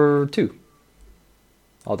my number 2.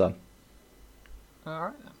 All done.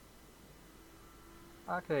 alright then.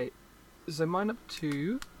 Okay, so my number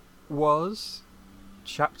 2 was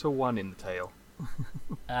Chapter 1 in the Tale.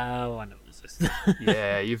 Oh, I know this.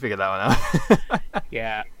 Yeah, you figured that one out.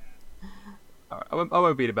 Yeah. Alright, I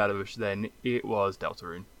won't beat about the bush then. It was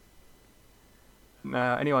Deltarune.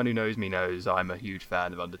 Now, anyone who knows me knows I'm a huge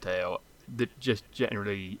fan of Undertale. Just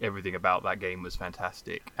generally everything about that game was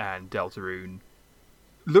fantastic, and Deltarune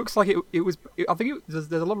looks like it was. I think there's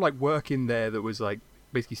a lot of like work in there that was like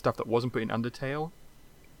basically stuff that wasn't put in Undertale,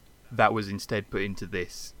 that was instead put into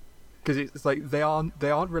this, because it's like they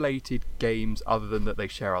aren't related games other than that they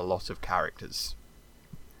share a lot of characters.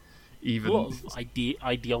 Even A lot of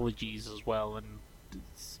ideologies as well, and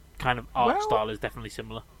it's kind of art Well- style is definitely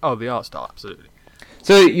similar. oh, the art style, absolutely.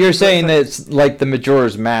 So you're saying that it's like the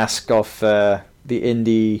Majora's Mask of the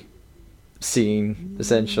indie scene,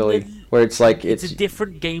 essentially, where it's like It's a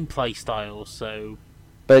different gameplay style, so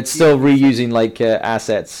but it's still reusing like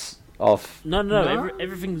assets of. no. No?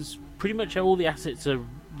 Everything's pretty much all the assets are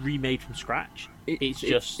remade from scratch. It's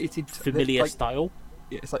just it's familiar like, style.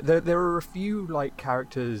 it's like there are a few like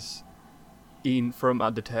characters from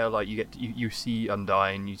Undertale, like you see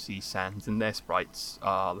Undyne, you see Sans, and their sprites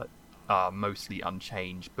are mostly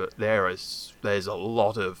unchanged, but there's a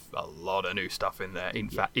lot of new stuff in there. In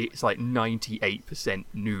fact, it's like 98%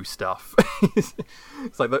 new stuff.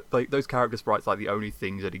 It's like those character sprites are like the only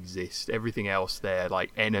things that exist. Everything else, they're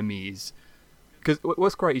like enemies. Because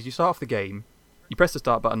what's great is you start off the game, you press the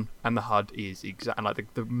start button, and the HUD is and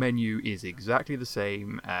like the menu is exactly the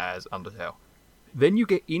same as Undertale. Then you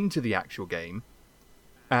get into the actual game,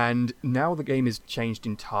 and now the game is changed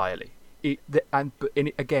entirely.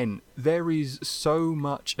 Again, there is so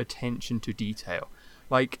much attention to detail,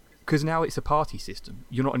 like because now it's a party system.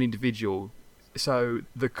 You're not an individual, so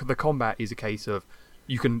the combat is a case of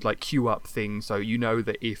you can like queue up things, so you know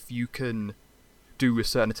that if you can do a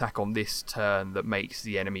certain attack on this turn that makes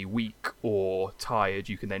the enemy weak or tired,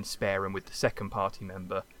 you can then spare him with the second party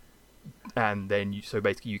member, and then so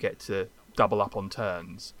basically you get to double up on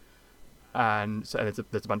turns, and so there's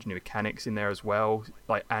a bunch of new mechanics in there as well,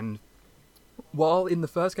 like and. While in the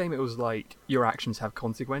first game it was like your actions have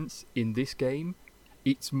consequence, in this game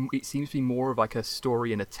it seems to be more of like a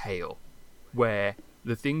story and a tale, where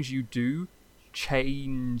the things you do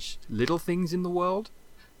change little things in the world,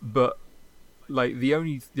 but like the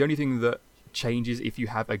only thing that changes if you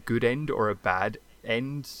have a good end or a bad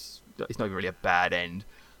end, it's not even really a bad end,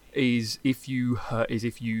 is if you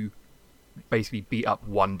basically beat up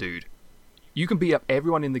one dude. You can beat up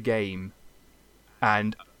everyone in the game,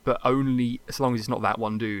 but only as long as it's not that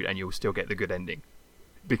one dude, and you'll still get the good ending.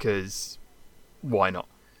 Because why not?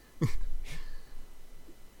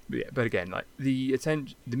 But again, like the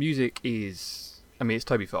music is, I mean, it's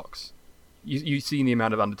Toby Fox. You've seen the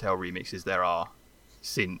amount of Undertale remixes there are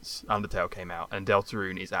since Undertale came out, and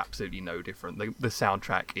Deltarune is absolutely no different. The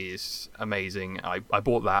soundtrack is amazing. I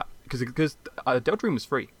bought that because Deltarune was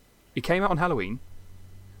free. It came out on Halloween.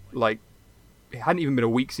 Like, it hadn't even been a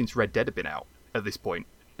week since Red Dead had been out at this point.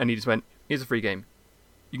 And he just went, here's a free game.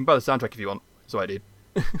 You can buy the soundtrack if you want. So I did.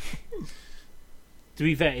 To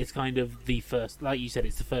be fair, it's kind of the first, like you said,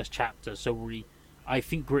 it's the first chapter, so I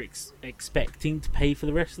think we're expecting to pay for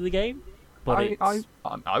the rest of the game. But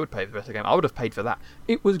I would pay for the rest of the game. I would have paid for that.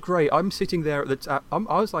 It was great. I'm sitting there at the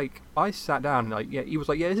I sat down and he was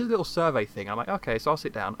like, yeah, this is a little survey thing. I'm like, okay, so I'll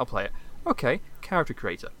sit down, I'll play it. Okay, character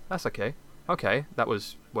creator. That's okay. Okay, that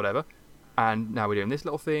was whatever. And now we're doing this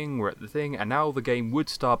little thing, we're at the thing, and now the game would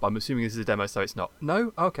start. I'm assuming this is a demo, so it's not.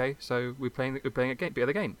 No? Okay, so we're playing a bit of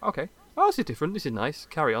the game. Okay. Oh, this is different, this is nice.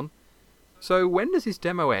 Carry on. So when does this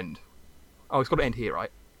demo end? Oh, it's got to end here, right?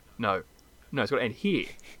 No. No, it's got to end here.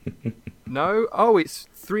 No? Oh, it's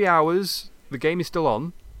 3 hours. The game is still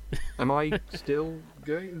on. Am I still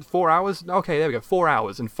going? 4 hours? Okay, there we go. 4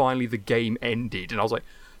 hours, and finally the game ended. And I was like,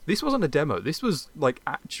 this wasn't a demo. This was, like,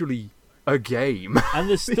 actually a game. And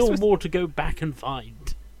there's still more to go back and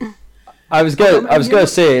find. I was gonna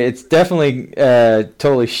say it's definitely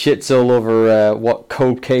totally shits all over what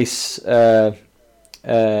Cold Case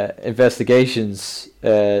Investigations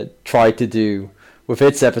tried to do with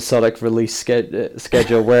its episodic release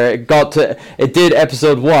schedule, where it did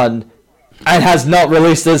episode 1 and has not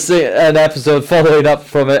released an episode following up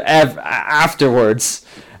from it afterwards.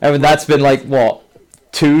 I mean, that's been like, what,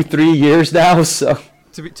 2-3 years now? So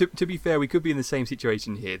To be fair, we could be in the same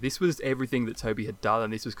situation here. This was everything that Toby had done,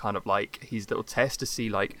 and this was kind of like his little test to see,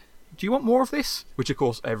 like, do you want more of this? Which, of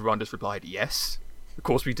course, everyone just replied, yes. Of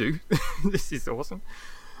course we do. This is awesome.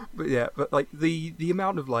 But yeah, but like the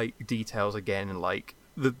amount of like details again, and like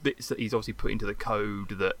the bits that he's obviously put into the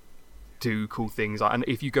code that do cool things. And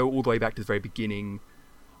if you go all the way back to the very beginning,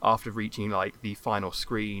 after reaching like the final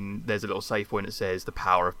screen, there's a little save point that says the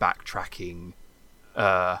power of backtracking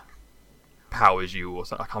powers you, or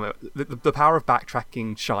something. I can't remember. The power of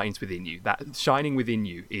backtracking shines within you. That shining within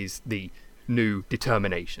you is the new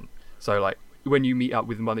determination. So like when you meet up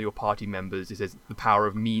with one of your party members, it says the power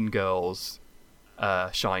of Mean Girls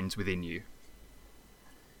shines within you.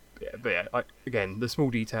 Again, the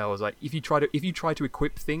small details, like if you try to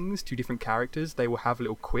equip things to different characters, they will have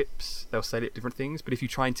little quips. They'll say different things. But if you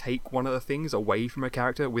try and take one of the things away from a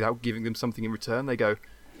character without giving them something in return, they go,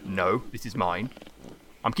 "No, this is mine.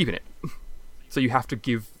 I'm keeping it." So you have to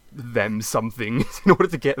give them something in order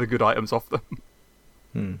to get the good items off them.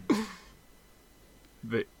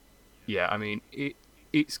 But yeah, I mean,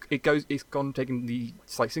 it's gone taking the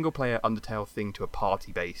single player Undertale thing to a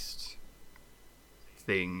party based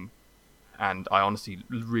thing, and I honestly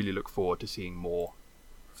really look forward to seeing more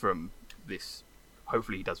from this.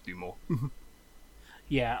 Hopefully he does do more.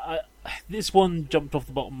 Yeah, this one jumped off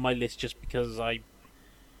the bottom of my list just because I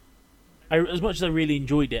as much as I really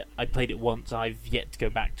enjoyed it, I played it once. I've yet to go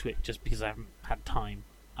back to it just because I haven't had time.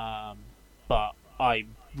 But I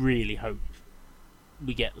really hope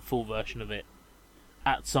we get the full version of it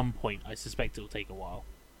at some point. I suspect it'll take a while.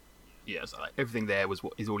 Yeah, so everything there is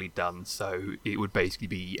already done, so it would basically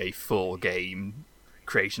be a full game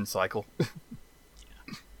creation cycle.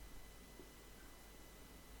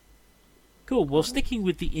 Cool. Well, sticking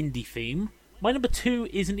with the indie theme, my number 2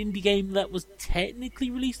 is an indie game that was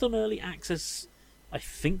technically released on early access, I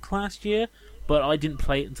think, last year, but I didn't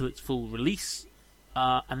play it until its full release,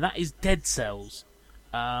 and that is Dead Cells.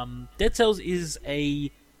 Dead Cells is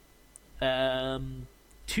a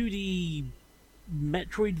 2D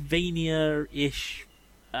Metroidvania-ish.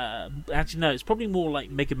 Actually, no, it's probably more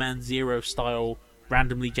like Mega Man Zero style,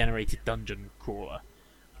 randomly generated dungeon crawler.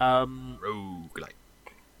 Roguelike.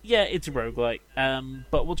 Yeah, it's a roguelike.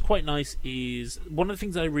 But what's quite nice is one of the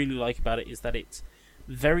things I really like about it is that it's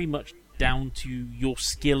very much down to your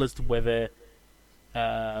skill as to whether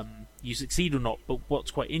you succeed or not. But what's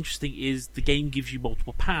quite interesting is the game gives you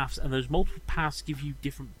multiple paths, and those multiple paths give you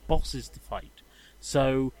different bosses to fight.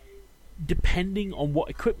 So depending on what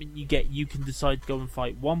equipment you get, you can decide to go and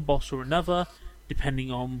fight one boss or another,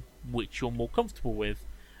 depending on which you're more comfortable with.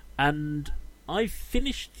 And I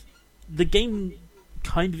finished the game.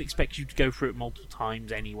 Kind of expects you to go through it multiple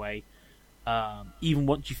times anyway. Even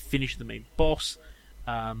once you finish the main boss,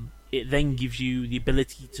 it then gives you the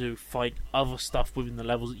ability to fight other stuff within the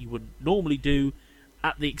levels that you wouldn't normally do,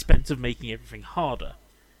 at the expense of making everything harder.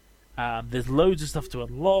 There's loads of stuff to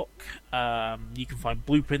unlock. You can find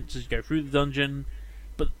blueprints as you go through the dungeon,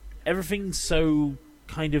 but everything's so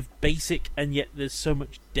kind of basic, and yet there's so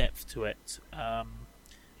much depth to it.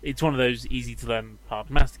 It's one of those easy to learn, hard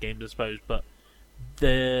to master games, I suppose, but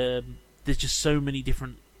there's just so many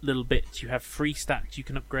different little bits. You have 3 stats you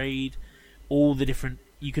can upgrade, all the different.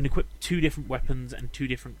 You can equip 2 different weapons and 2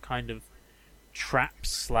 different kind of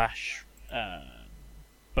traps /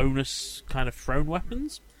 bonus kind of thrown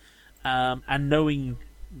weapons, and knowing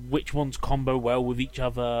which ones combo well with each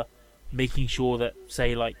other, making sure that,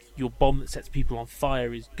 say, like your bomb that sets people on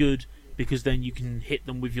fire is good because then you can hit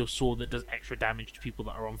them with your sword that does extra damage to people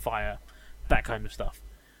that are on fire, that kind of stuff.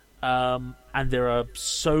 And there are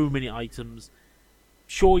so many items.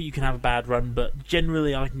 Sure, you can have a bad run, but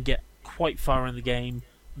generally I can get quite far in the game.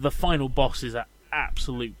 The final boss is an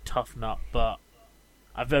absolute tough nut, but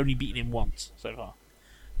I've only beaten him once so far.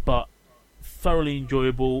 But thoroughly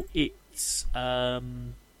enjoyable. It's very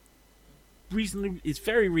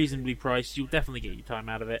reasonably priced. You'll definitely get your time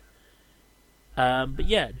out of it. But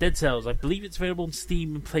yeah, Dead Cells. I believe it's available on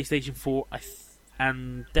Steam and PlayStation 4.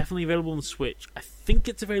 And definitely available on the Switch. I think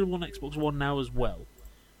it's available on Xbox One now as well.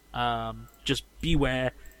 Just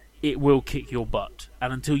beware, it will kick your butt.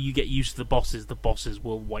 And until you get used to the bosses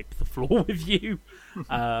will wipe the floor with you.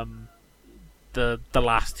 The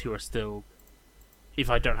last 2 are still,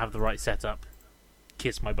 if I don't have the right setup,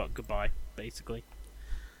 kiss my butt goodbye, basically.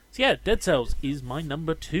 So yeah, Dead Cells is my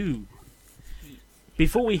number 2.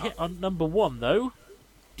 Before we hit on number 1, though,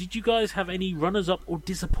 did you guys have any runners-up or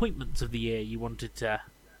disappointments of the year you wanted to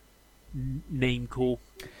name call?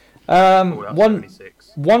 One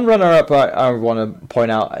runner-up I want to point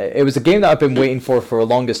out. It was a game that I've been waiting for the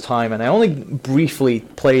longest time, and I only briefly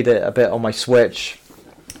played it a bit on my Switch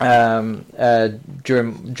during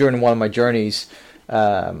one of my journeys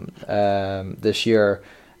this year,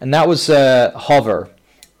 and that was Hover,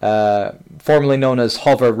 formerly known as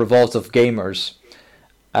Hover Revolt of Gamers.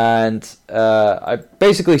 And I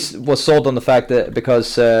basically was sold on the fact that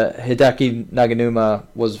because Hideki Naganuma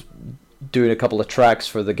was doing a couple of tracks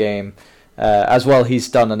for the game, as well he's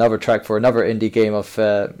done another track for another indie game of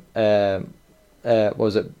what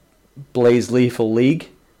was it, Blaze Lethal League,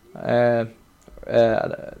 kind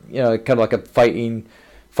of like a fighting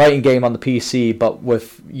game on the PC, but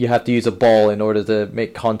with you have to use a ball in order to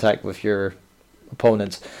make contact with your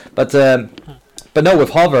opponents. But no, with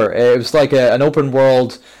Hover, it was like an open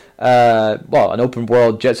world,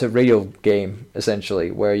 Jet Set Radio game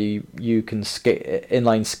essentially, where you can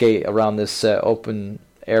inline skate around this open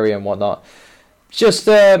area and whatnot. Just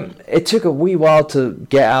it took a wee while to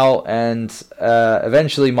get out, and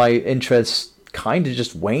eventually my interest kind of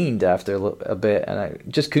just waned after a bit, and I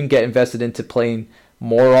just couldn't get invested into playing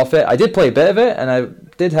more of it. I did play a bit of it, and I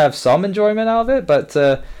did have some enjoyment out of it, but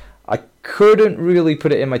I couldn't really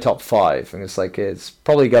put it in my top 5. And it's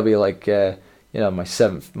probably gotta be like my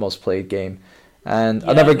 7th most played game. And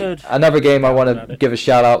another game I want to give a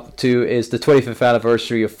shout out to is the 25th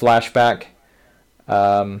anniversary of Flashback.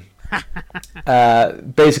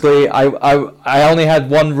 Basically, I only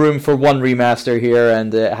had one room for one remaster here,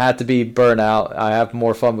 and it had to be Burnout. I have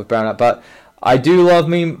more fun with Burnout, but I do love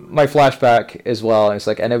my Flashback as well.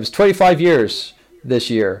 And it was 25 years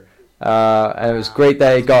this year, and it was great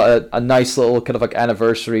that it got a nice little kind of like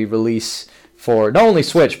anniversary release for not only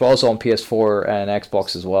Switch but also on PS4 and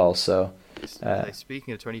Xbox as well. So,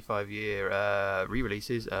 speaking of 25-year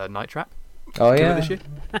re-releases, Night Trap. Oh yeah. This year?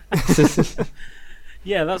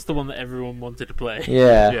 Yeah, that's the one that everyone wanted to play.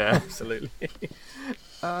 Yeah, absolutely.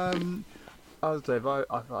 I'll say if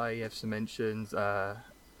I have some mentions.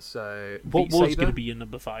 So what was going to be your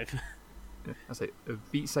number 5? I say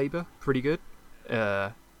Beat Saber, pretty good.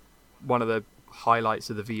 One of the highlights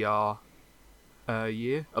of the VR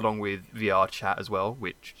year, along with VR Chat as well,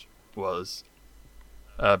 which was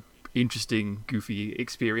a interesting, goofy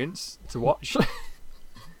experience to watch.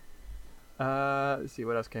 Let's see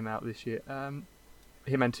what else came out this year.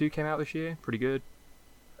 Hitman 2 came out this year, pretty good.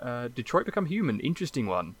 Detroit Become Human, interesting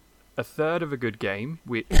one. A third of a good game,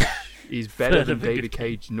 which is better than David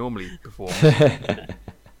Cage normally performs.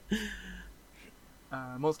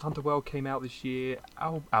 Monster Hunter World came out this year.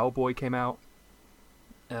 Owlboy came out.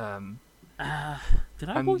 Did Owlboy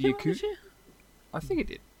come out this year? I think it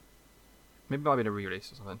did. Maybe it might have been a re-release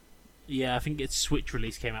or something. Yeah, I think its Switch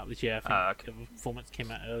release came out this year. I think the formats came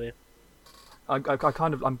out earlier. I'm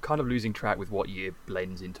kind of losing track with what year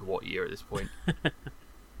blends into what year at this point.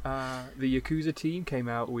 The Yakuza team came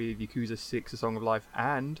out with Yakuza 6: A Song of Life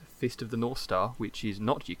and Fist of the North Star, which is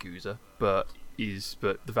not Yakuza, but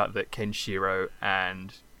the fact that Kenshiro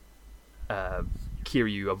and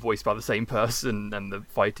Kiryu are voiced by the same person, and the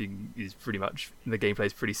fighting is the gameplay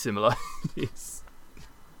is pretty similar.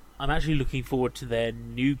 I'm actually looking forward to their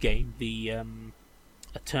new game, the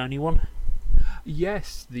Attorney one.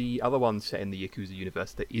 Yes, the other one set in the Yakuza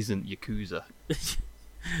universe that isn't Yakuza.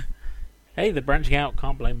 Hey, they're branching out,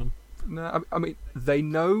 can't blame them. No, I mean, they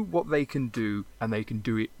know what they can do, and they can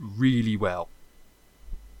do it really well.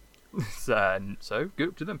 So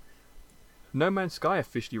good to them. No Man's Sky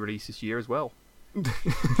officially released this year as well. And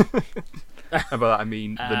by that I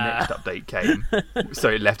mean the next update came, so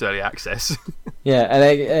it left early access. Yeah, and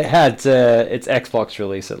it had its Xbox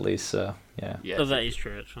release at least, so yeah. Yes. Oh, that is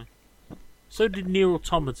true, actually. So did Nier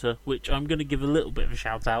Automata, which I'm going to give a little bit of a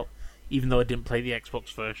shout out, even though I didn't play the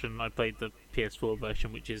Xbox version. I played the PS4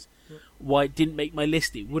 version, which is why it didn't make my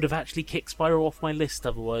list. It would have actually kicked Spyro off my list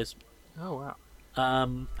otherwise. Oh,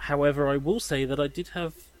 wow. However, I will say that I did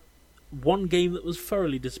have one game that was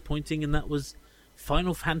thoroughly disappointing, and that was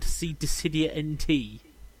Final Fantasy Dissidia NT.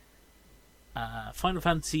 Final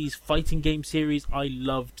Fantasy's fighting game series, I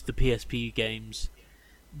loved the PSP games.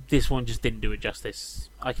 This one just didn't do it justice.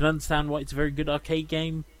 I can understand why it's a very good arcade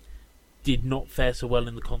game. Did not fare so well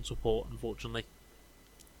in the console port, unfortunately.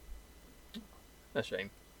 A shame.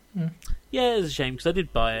 Yeah, it's a shame, because I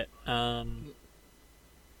did buy it.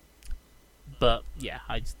 But, yeah,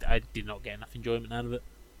 I did not get enough enjoyment out of it.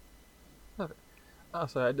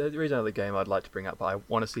 So there is another game I'd like to bring up, but I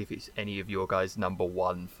want to see if it's any of your guys' number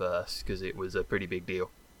 1 first, because it was a pretty big deal.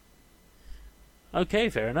 Okay,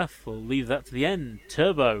 fair enough. We'll leave that to the end.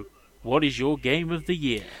 Turbo. what is your game of the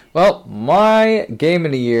year? Well, my game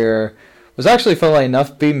of the year was actually, funnily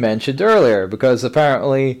enough, being mentioned earlier because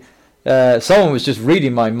apparently someone was just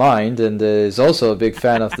reading my mind and is also a big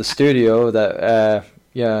fan of the studio that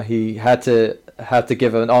he had to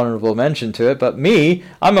give an honorable mention to it. But me,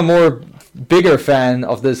 I'm a more bigger fan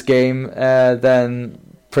of this game than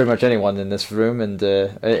pretty much anyone in this room and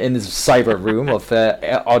in this cyber room of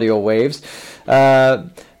audio waves.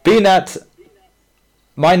 Being that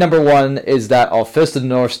my number one is that of Fist of the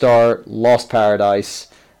North Star Lost Paradise.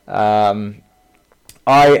 I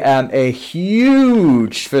am a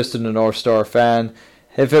huge Fist of the North Star fan.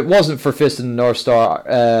 If it wasn't for Fist of the North Star,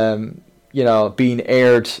 being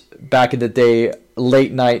aired back in the day,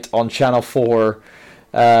 late night on Channel 4.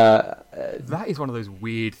 That is one of those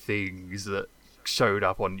weird things that showed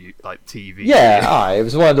up on TV. Yeah, it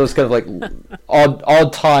was one of those kind of like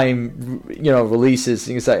odd time, releases.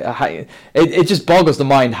 It's like it just boggles the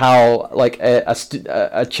mind how like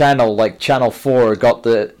a channel like Channel 4 got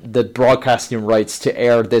the broadcasting rights to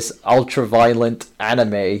air this ultra violent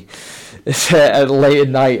anime at late at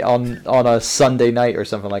night on a Sunday night or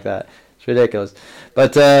something like that. It's ridiculous,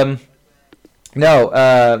 but. No,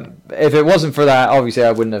 if it wasn't for that, obviously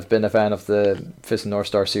I wouldn't have been a fan of the Fist of North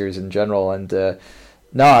Star series in general. And I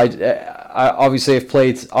obviously have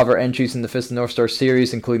played other entries in the Fist of North Star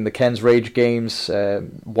series, including the Ken's Rage games,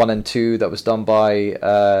 1 and 2, that was done by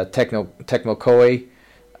Tecmo Koei,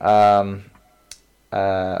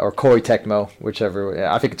 or Koei Tecmo, whichever.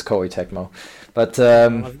 I think it's Koei Tecmo. But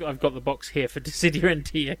I've got the box here for Dissidia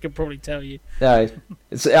NT. I can probably tell you. Yeah,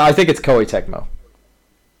 I think it's Koei Tecmo.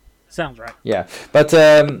 Sounds right. Yeah, but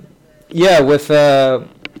with what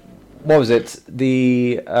was it?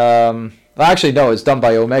 Actually, no, it's done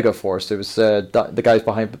by Omega Force. It was the guys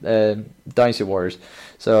behind Dynasty Warriors.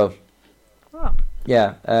 So,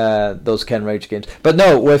 yeah, those Ken Rage games. But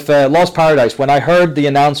no, with Lost Paradise, when I heard the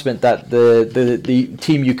announcement that the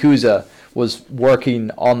Team Yakuza was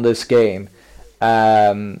working on this game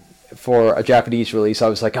for a Japanese release, I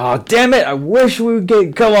was like, oh, damn it, I wish we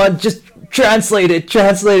would come on, just translate it, give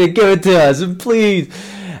it to us, please.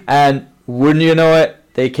 And wouldn't you know it,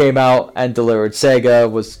 they came out and delivered. Sega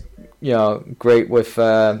was, great with,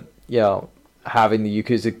 having the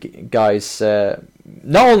Yakuza guys,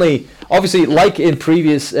 not only, obviously, like in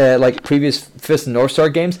previous Fist and North Star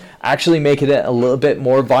games, actually making it a little bit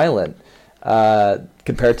more violent,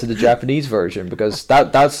 compared to the Japanese version, because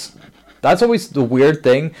that's always the weird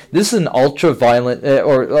thing. This is an ultra-violent,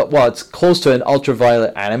 it's close to an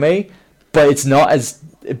ultra-violent anime, but it's not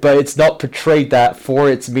portrayed that for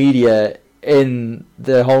its media in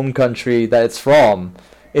the home country that it's from.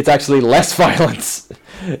 It's actually less violence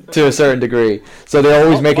to a certain degree. So they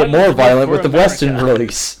always make it more violent with the Western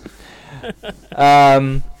release.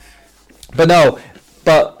 But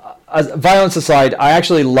as violence aside, I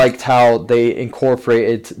actually liked how they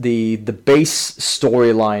incorporated the base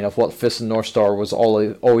storyline of what Fist of North Star was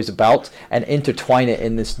always about and intertwine it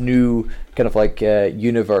in this new kind of like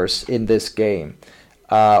universe in this game,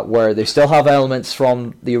 where they still have elements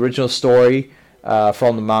from the original story,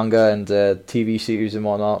 from the manga and TV series and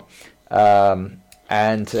whatnot,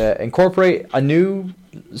 and incorporate a new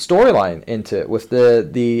storyline into it with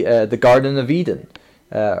the Garden of Eden.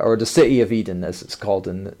 Or the City of Eden, as it's called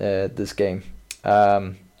in this game,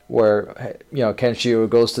 where Kenshiro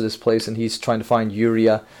goes to this place and he's trying to find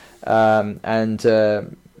Yuria,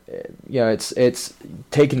 it's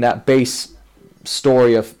taking that base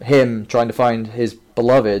story of him trying to find his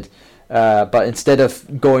beloved, but instead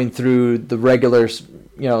of going through the regular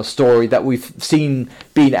story that we've seen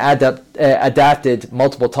being adapted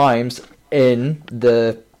multiple times in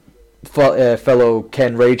the fellow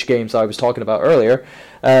Ken Rage games I was talking about earlier,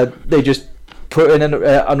 they just put in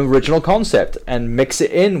an original concept and mix it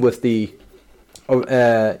in with the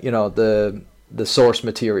source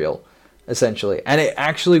material, essentially, and it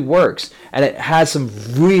actually works, and it has some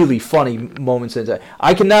really funny moments in it.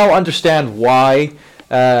 I can now understand why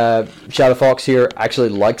Shadow Fox here actually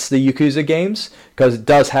likes the Yakuza games, because it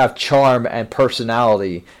does have charm and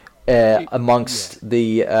personality amongst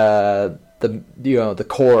the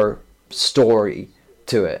core story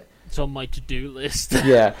to it. It's on my to-do list.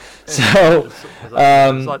 Yeah. So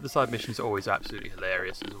the side missions are always absolutely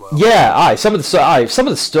hilarious as well. Yeah, some of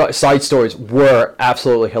the side stories were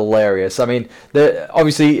absolutely hilarious. I mean,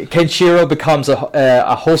 obviously Kenshiro becomes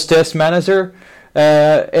a hostess manager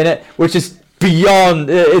in it, which is beyond.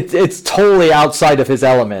 It's totally outside of his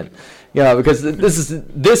element. Because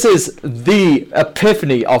this is the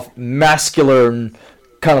epiphany of masculine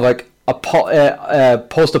kind of like a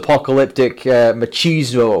post-apocalyptic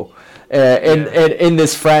machismo in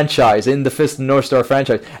this franchise, in the Fist of North Star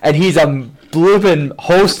franchise, and he's a blooming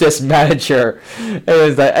hostess manager, and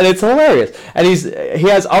it's hilarious. And he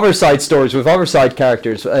has other side stories with other side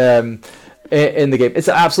characters in the game. It's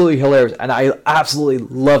absolutely hilarious, and I absolutely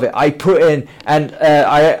love it. I put in, and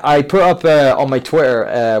I put up on my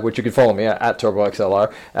Twitter, which you can follow me at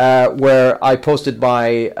TurboXLR, where I posted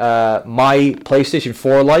my PlayStation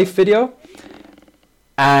 4 Life video,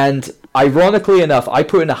 and ironically enough, I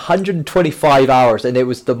put in 125 hours, and it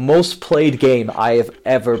was the most played game I have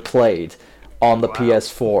ever played on the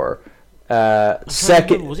PS4.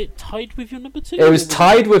 Second, was it tied with your number 2? it was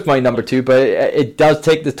tied with my number 2, but it does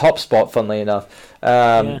take the top spot, funnily enough.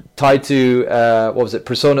 Tied to what was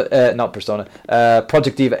it? Not Persona.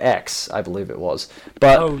 Project Diva X, I believe it was.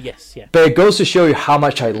 But oh yes, yeah. But it goes to show you how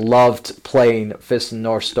much I loved playing Fist of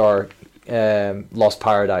North Star, Lost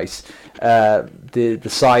Paradise. The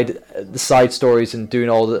side stories and doing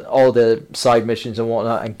all the side missions and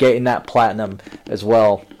whatnot, and getting that platinum as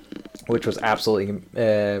well, which was absolutely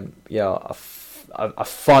a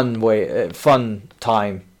fun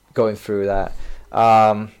time going through that.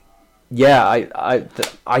 I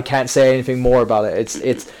can't say anything more about it.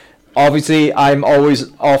 It's obviously I'm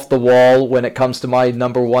always off the wall when it comes to my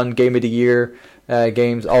number 1 game of the year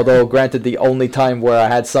games. Although granted, the only time where I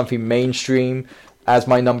had something mainstream as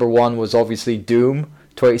my number 1 was obviously Doom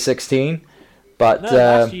 2016. But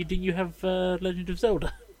no, actually, didn't you have Legend of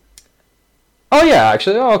Zelda? Oh yeah,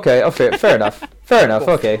 actually. Oh, okay. Oh, fair enough. Fair enough.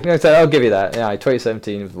 Okay, I'll give you that. Yeah,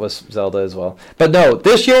 2017 was Zelda as well. But no,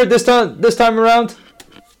 this time around,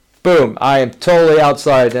 boom! I am totally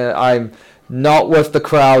outside. I'm not with the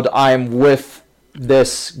crowd. I'm with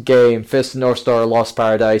this game, Fist of North Star: Lost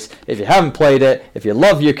Paradise. If you haven't played it, if you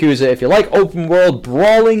love Yakuza, if you like open world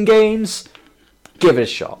brawling games, give it a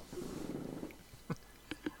shot.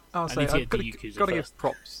 I'll say I've got to give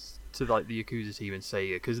props to like the Yakuza team and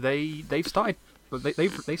Sega, because they've started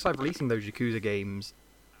releasing those Yakuza games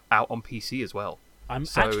out on PC as well. I'm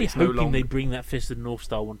actually hoping they bring that Fist of the North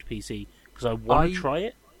Star one to PC, because I want to try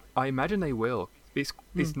it. I imagine they will. It's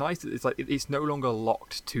nice that it's like it's no longer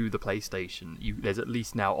locked to the PlayStation. There's at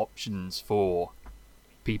least now options for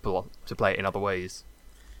people to play it in other ways.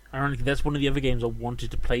 Ironically, that's one of the other games I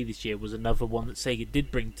wanted to play this year. Was another one that Sega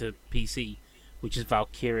did bring to PC, which is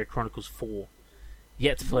Valkyria Chronicles 4.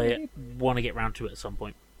 Yet to play it, want to get round to it at some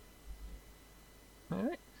point.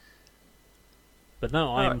 Alright. But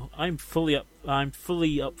no, I'm fully up. I'm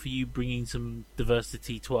fully up for you bringing some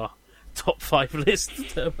diversity to our top 5 list,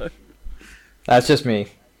 Turbo. That's just me.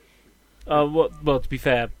 Well, to be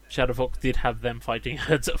fair, Shadow Fox did have them fighting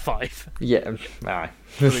herds at 5. Yeah,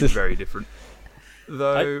 Something very different.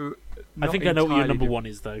 Though, I think I know what your number 1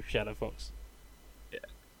 is, though, Shadow Fox. Yeah.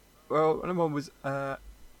 Well, number 1 was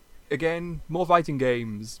again, more fighting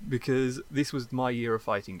games, because this was my year of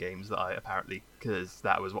fighting games because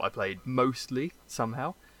that was what I played mostly,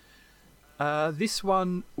 somehow. This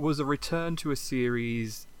one was a return to a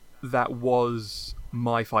series that was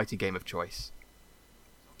my fighting game of choice.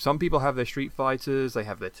 Some people have their Street Fighters, they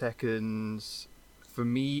have their Tekkens. For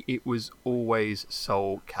me, it was always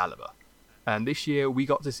Soul Calibur. And this year, we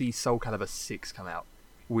got to see Soul Calibur 6 come out,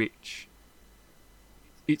 which...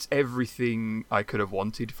 it's everything I could have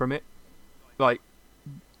wanted from it. Like,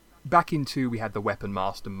 back in 2 we had the Weapon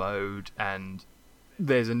Master mode, and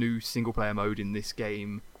there's a new single-player mode in this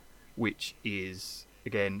game, which is,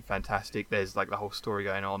 again, fantastic. There's like the whole story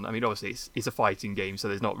going on. I mean, obviously it's a fighting game, so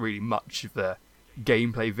there's not really much of the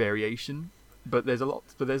gameplay variation, but there's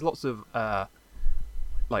lots of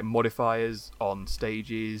like modifiers on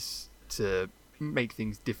stages to make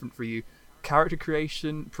things different for you. Character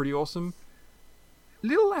creation, pretty awesome.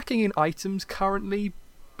 Little lacking in items currently,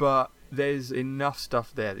 but there's enough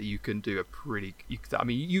stuff there that you can do I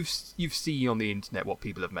mean, you've seen on the internet what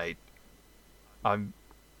people have made.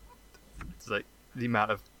 It's like the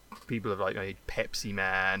amount of people have like made Pepsi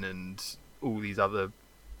Man and all these other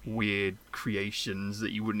weird creations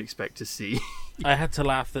that you wouldn't expect to see. I had to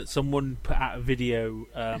laugh that someone put out a video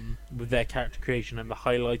with their character creation, and the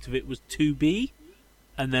highlight of it was 2B,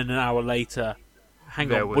 and then an hour later.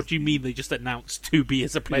 Hang on, what do you mean they just announced 2B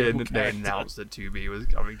as a playable character? They announced that 2B was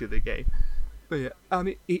coming to the game. But yeah, I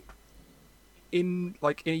mean, in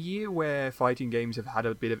a year where fighting games have had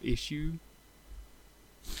a bit of issue,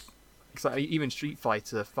 because even Street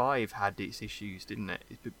Fighter 5 had its issues, didn't it?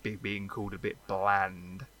 It's being called a bit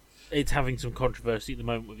bland. It's having some controversy at the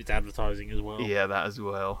moment with its advertising as well. Yeah, that as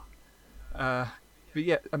well. But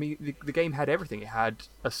yeah, I mean, the game had everything. It had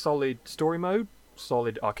a solid story mode,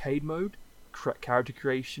 solid arcade mode. Character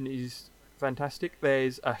creation is fantastic.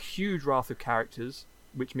 There's a huge raft of characters,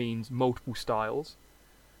 which means multiple styles.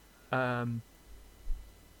 Again,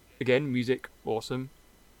 music awesome,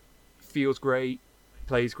 feels great,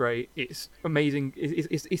 plays great. It's amazing.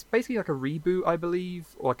 It's basically like a reboot, I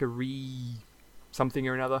believe, or like a something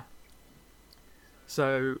or another.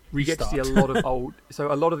 So we get to see a lot of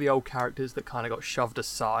a lot of the old characters that kind of got shoved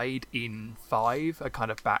aside in 5 are kind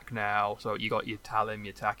of back now. So you got your Talim,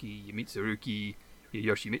 your Taki, your Mitsurugi,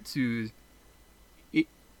 your Yoshimitsu.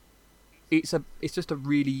 It's just a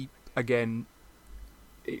really, again,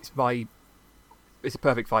 it's a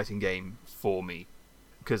perfect fighting game for me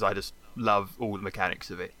because I just love all the mechanics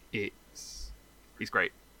of it. It's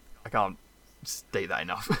great. I can't state that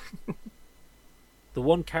enough. The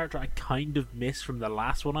one character I kind of miss from the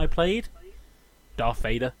last one I played, Darth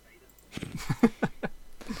Vader.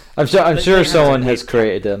 I'm sure someone has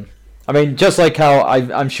created him. I mean, just like how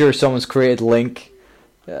I'm sure someone's created Link.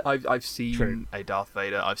 I've seen True. a Darth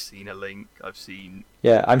Vader. I've seen a Link. I've seen.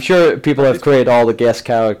 Yeah, I'm sure people have created all the guest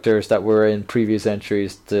characters that were in previous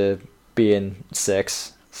entries to be in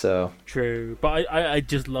 6. So True, but I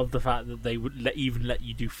just love the fact that they would even let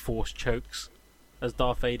you do force chokes as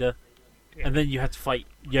Darth Vader. And then you had to fight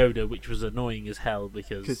Yoda, which was annoying as hell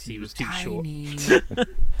because he was too short.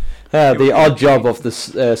 the odd job of the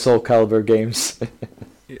Soul Calibur games.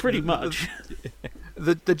 Pretty much.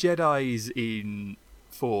 The Jedis in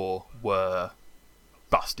 4 were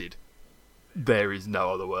busted. There is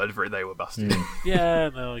no other word for it. They were busted. Yeah,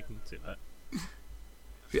 no, I can see that.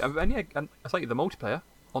 And yeah, and I tell you, the multiplayer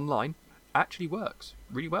online actually works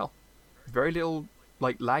really well. Very little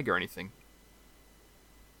lag or anything.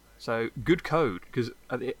 So good code, because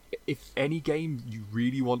if any game you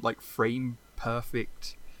really want frame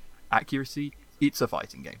perfect accuracy, it's a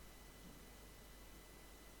fighting game.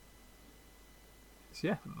 So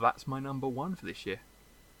yeah, that's my number 1 for this year.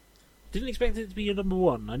 Didn't expect it to be your number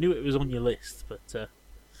 1. I knew it was on your list, but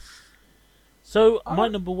so my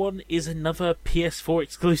number 1 is another PS4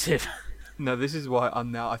 exclusive. No, this is why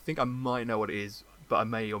I think I might know what it is, but I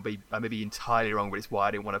may be entirely wrong. But it's why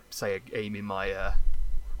I didn't want to say a game in my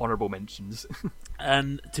honorable mentions.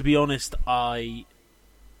 And to be honest, I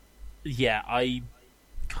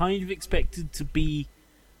kind of expected to be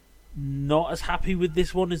not as happy with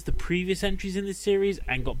this one as the previous entries in this series,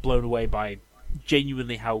 and got blown away by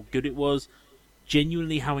genuinely how good it was,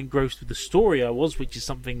 genuinely how engrossed with the story I was, which is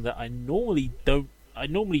something that I normally don't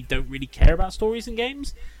really care about stories in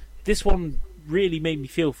games. This one really made me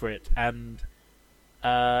feel for it, and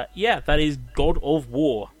that is God of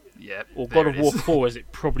War. Yeah, or God of War 4, as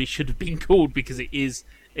it probably should have been called, because it is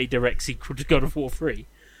a direct sequel to God of War 3.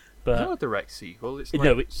 But it's not a direct sequel. It's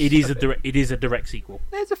it is a direct sequel.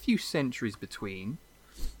 There's a few centuries between.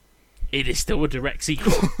 It is still a direct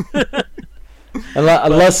sequel.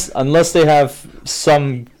 Unless they have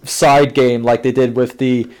some side game like they did with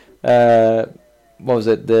the what was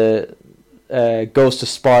it, the Ghost of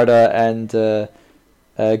Sparta and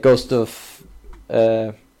Ghost of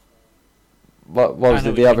what was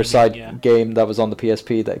it, the other side game that was on the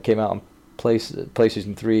PSP that came out on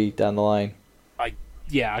PlayStation 3 down the line.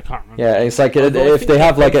 I can't remember. Yeah, it's like if they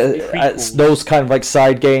have those kind of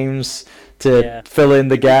side games to fill in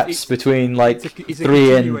the gaps between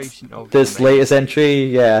 3 and this latest entry.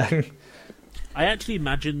 Yeah. I actually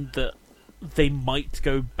imagined that they might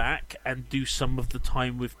go back and do some of the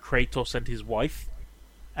time with Kratos and his wife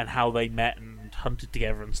and how they met and hunted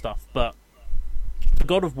together and stuff. But for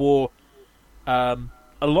God of War, a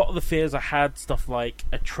lot of the fears I had, stuff like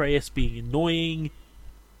Atreus being annoying.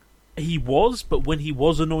 He was, but when he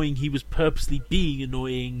was annoying, he was purposely being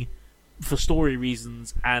annoying for story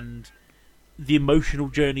reasons, and the emotional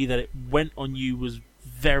journey that it went on you was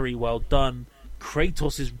very well done.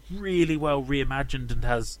 Kratos is really well reimagined and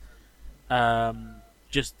has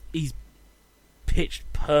he's pitched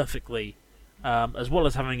perfectly, as well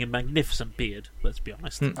as having a magnificent beard, let's be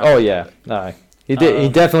honest. Oh yeah, no. He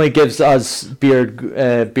definitely gives us beard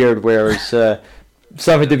wearers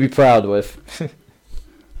something to be proud with.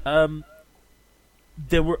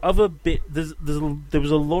 There were other there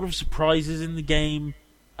was a lot of surprises in the game.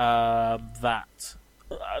 There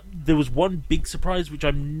was one big surprise which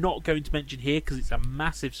I'm not going to mention here because it's a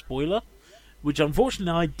massive spoiler, which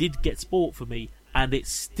unfortunately I did get spoiled for me, and it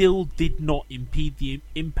still did not impede the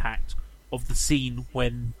impact of the scene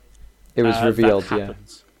when it was revealed.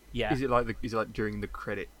 Yeah. Is it like during the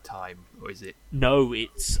credit time, or is it? No,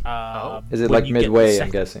 it's. Is it like midway? I'm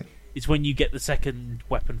guessing. It's when you get the second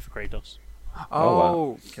weapon for Kratos. Oh,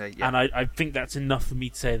 wow. Okay. Yeah. And I think that's enough for me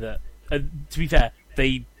to say that. To be fair,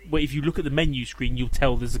 if you look at the menu screen, you'll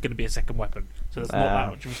tell there's going to be a second weapon. So that's not that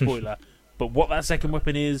much of a spoiler. But what that second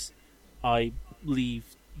weapon is, I believe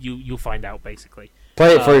you'll find out basically.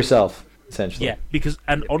 Play it for yourself. essentially. Yeah, because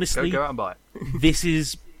honestly, go out and buy it. this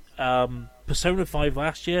is Persona 5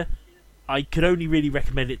 last year. I could only really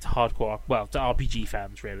recommend it to hardcore, well, to RPG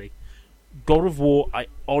fans, really. God of War, I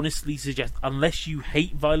honestly suggest, unless you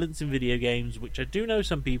hate violence in video games, which I do know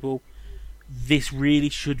some people, this really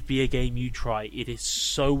should be a game you try. It is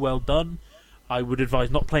so well done. I would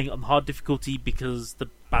advise not playing it on hard difficulty because the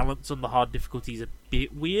balance on the hard difficulty is a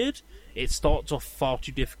bit weird. It starts off far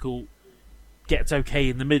too difficult, gets okay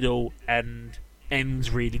in the middle, and ends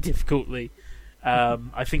really difficultly.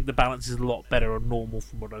 I think the balance is a lot better on normal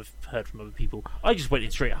from what I've heard from other people. I just went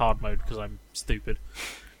in straight hard mode because I'm stupid.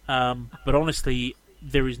 But honestly,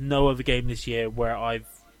 there is no other game this year where I've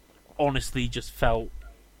honestly just felt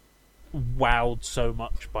wowed so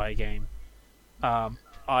much by a game.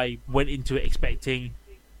 I went into it expecting,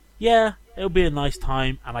 yeah, it'll be a nice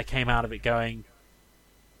time, and I came out of it going,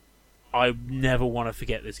 I never want to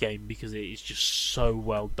forget this game because it is just so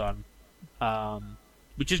well done.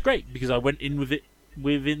 Which is great, because I went in with it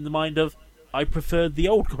within the mind of, I preferred the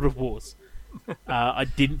old God of Wars. I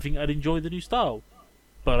didn't think I'd enjoy the new style,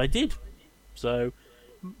 but I did. So,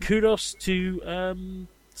 kudos to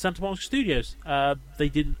Santa Monica Studios. They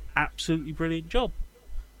did an absolutely brilliant job.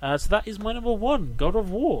 So that is my number one, God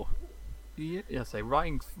of War. Yeah,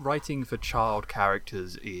 writing for child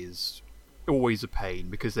characters is always a pain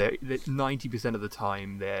because they're 90% of the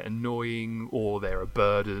time they're annoying or they're a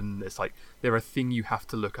burden. It's like they're a thing you have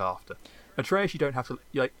to look after. Atreus, you don't have to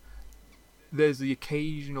like. There's the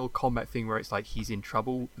occasional combat thing where it's like he's in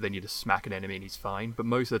trouble, then you just smack an enemy and he's fine. But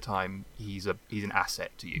most of the time, he's an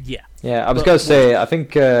asset to you. Yeah. Yeah, I was going to say, I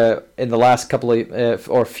think in the last couple of,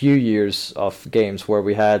 or few years of games where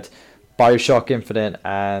we had Bioshock Infinite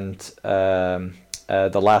and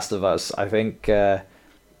The Last of Us, I think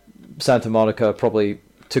Santa Monica probably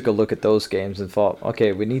took a look at those games and thought,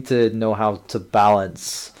 okay, we need to know how to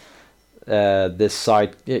balance this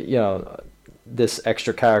side, this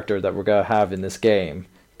extra character that we're going to have in this game,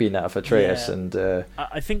 being that of Atreus. Yeah. And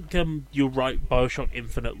I think you're right, Bioshock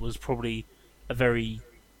Infinite was probably a very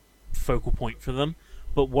focal point for them.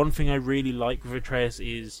 But one thing I really like with Atreus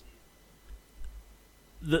is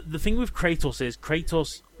the thing with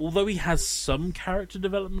Kratos, although he has some character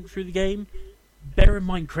development through the game, bear in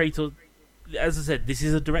mind Kratos, as I said, this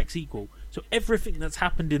is a direct sequel, so everything that's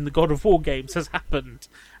happened in the God of War games has happened,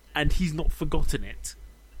 and he's not forgotten it.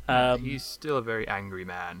 He's still a very angry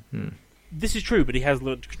man. This is true, but he has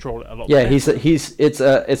learned to control it a lot. yeah, better.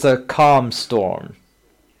 it's a calm storm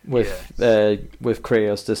with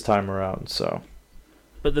Kratos this time around. So,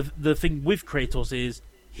 but the thing with Kratos is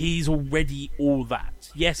he's already all that.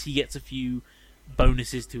 Yes, he gets a few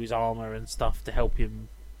bonuses to his armor and stuff to help him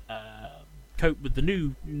cope with the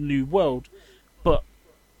new world, but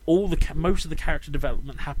most of the character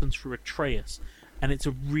development happens through Atreus, and it's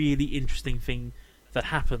a really interesting thing that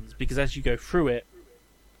happens because as you go through it,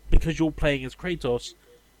 because you're playing as Kratos,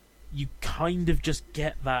 you kind of just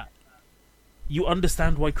get that. You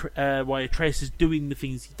understand why Atreus is doing the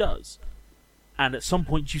things he does, and at some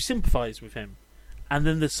points you sympathise with him, and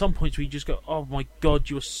then there's some points where you just go, "Oh my God,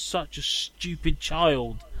 you're such a stupid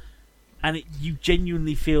child," and you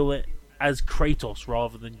genuinely feel it as Kratos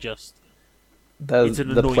rather than just it's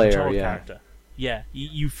an annoying player, child character. Yeah,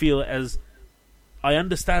 you feel it as, I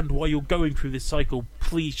understand why you're going through this cycle.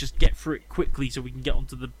 Please just get through it quickly so we can get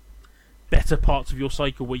onto the better parts of your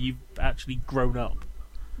cycle where you've actually grown up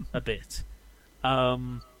a bit. But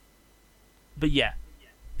yeah,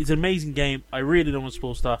 it's an amazing game. I really don't want to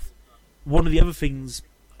spoil stuff. One of the other things,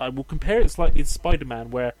 I will compare it slightly to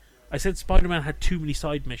Spider-Man, where I said Spider-Man had too many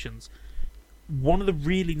side missions. One of the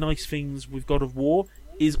really nice things with God of War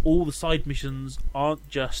is all the side missions aren't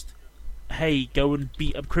just, hey, go and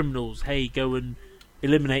beat up criminals, hey, go and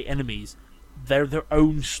eliminate enemies. They're their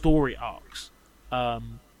own story arcs.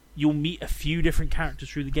 You'll meet a few different characters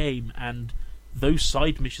through the game, and those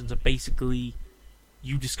side missions are basically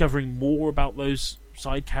you discovering more about those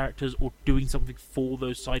side characters or doing something for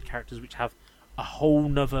those side characters which have a whole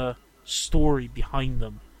nother story behind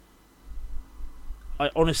them. I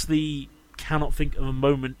honestly cannot think of a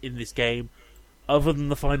moment in this game, other than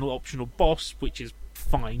the final optional boss, which is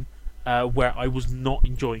fine, where I was not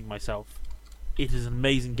enjoying myself. It is an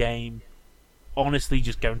amazing game. Honestly,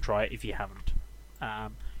 just go and try it if you haven't.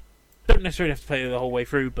 Don't necessarily have to play it the whole way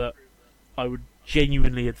through, but I would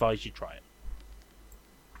genuinely advise you try it.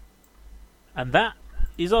 And that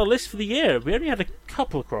is our list for the year. We only had a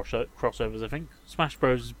couple of crossovers, I think. Smash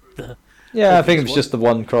Bros. Yeah, I think it was just the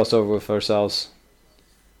one crossover with ourselves.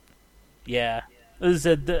 Yeah. As I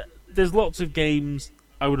said, there's lots of games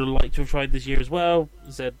I would have liked to have tried this year as well. As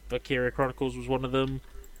I said, Valkyria Chronicles was one of them.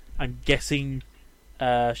 I'm guessing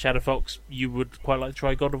Shadow Fox, you would quite like to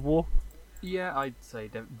try God of War. Yeah, I'd say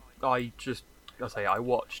I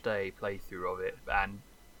watched a playthrough of it, and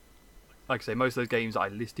like I say, most of those games I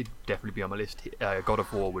listed definitely be on my list. God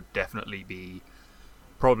of War would definitely be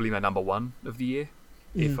probably my number one of the year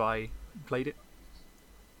if I played it.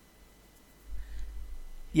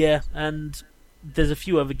 Yeah, and there's a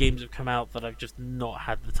few other games that have come out that I've just not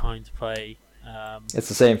had the time to play. It's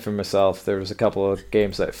the same for myself. There was a couple of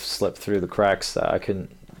games that slipped through the cracks that I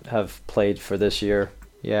couldn't have played for this year.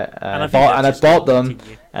 Yeah, and I bought them,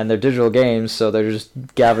 and they're digital games, so they're just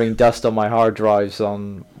gathering dust on my hard drives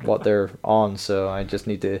on what they're on. So I just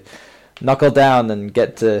need to knuckle down and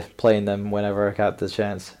get to playing them whenever I got the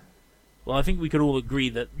chance. Well, I think we could all agree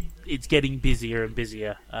that it's getting busier and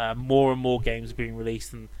busier. More and more games are being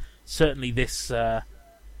released, and certainly this,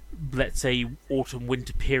 let's say,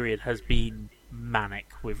 autumn-winter period has been manic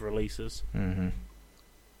with releases. Mm-hmm.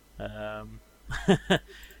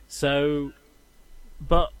 So,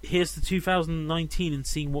 but here's the 2019 and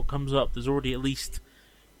seeing what comes up. There's already at least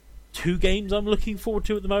 2 games I'm looking forward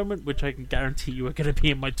to at the moment, which I can guarantee you are going to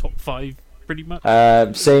be in my top 5, pretty much.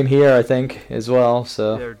 Same here, I think, as well.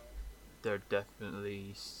 So there are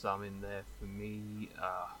definitely some in there for me.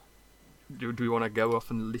 Do we want to go off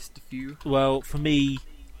and list a few? Well, for me,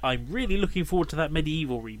 I'm really looking forward to that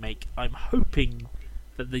Medieval remake. I'm hoping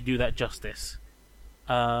that they do that justice.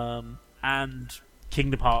 And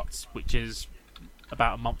Kingdom Hearts, which is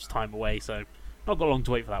about a month's time away, so not got long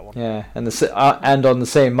to wait for that one. yeah, and and on the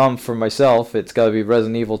same month for myself, it's got to be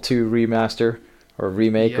Resident Evil 2 remaster or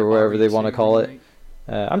remake or whatever they want to call it.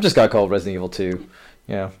 I'm just gonna call it Resident Evil 2.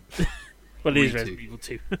 You know. Well, it is Resident Evil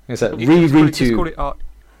 2. It's that Just call it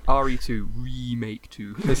RE2 Remake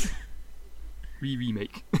 2.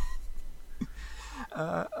 Remake.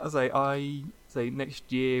 I say next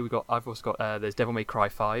year I've also got there's Devil May Cry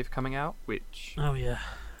 5 coming out, which Oh yeah.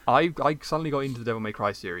 I suddenly got into the Devil May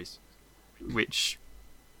Cry series, which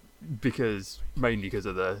mainly because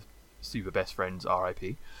of the Super Best Friends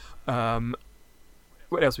RIP.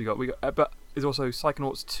 What else we got? But there's also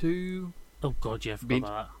Psychonauts 2. Oh god, yeah, I forgot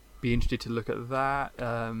about that. Be interested to look at that.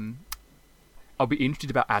 I'll be interested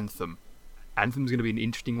about Anthem. Anthem's going to be an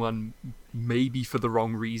interesting one, maybe for the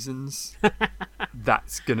wrong reasons.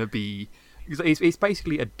 That's going to be... It's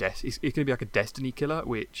basically it's going to be like a Destiny killer,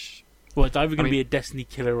 which... Well, it's either going to be a Destiny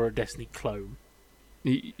killer or a Destiny clone.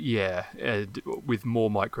 Yeah, with more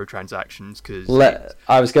microtransactions, because...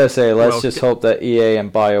 I was going to say, let's just hope that EA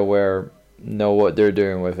and BioWare know what they're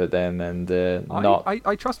doing with it then, and not...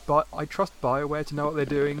 I trust BioWare to know what they're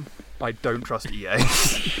doing. I don't trust EA.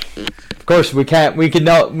 Of course, we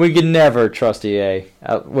can never trust EA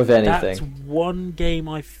with anything. That's one game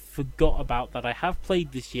I forgot about that I have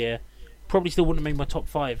played this year. Probably still wouldn't make my top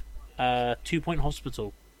 5. 2 Point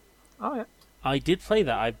Hospital. Oh yeah. I did play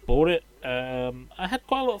that. I bought it. I had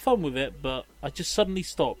quite a lot of fun with it, but I just suddenly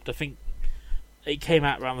stopped. I think it came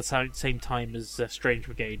out around the same time as Strange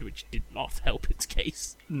Brigade, which did not help its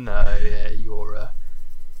case. No, yeah, you're...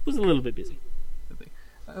 Was a little bit busy.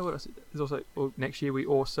 What else? There's also next year we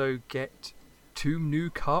also get 2 new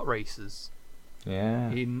kart races. Yeah.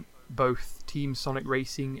 In both Team Sonic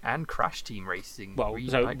Racing and Crash Team Racing. Well,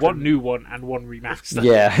 so one new one and one remaster.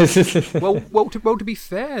 Yeah. well, to be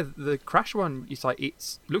fair, the Crash one is like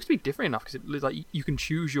it looks to be different enough because it looks like you can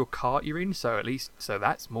choose your kart you're in. So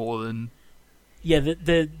that's more than. Yeah,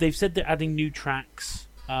 they've said they're adding new tracks.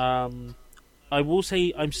 I will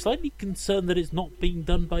say I'm slightly concerned that it's not being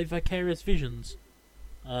done by Vicarious Visions.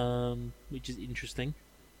 Which is interesting.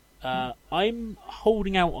 I'm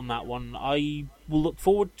holding out on that one. I will look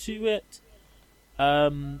forward to it.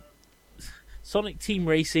 Sonic Team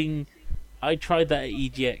Racing, I tried that at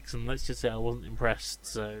EGX, and let's just say I wasn't impressed.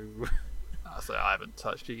 So, I haven't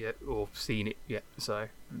touched it yet or seen it yet, so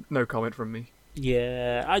no comment from me.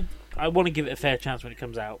 Yeah, I want to give it a fair chance when it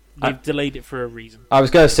comes out. They've delayed it for a reason. I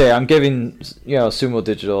was gonna say I'm giving Sumo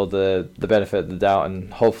Digital the benefit of the doubt,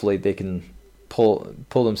 and hopefully they can pull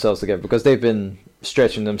themselves together because they've been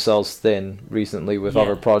stretching themselves thin recently with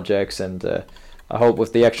other projects, and I hope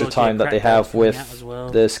with the extra time that they have with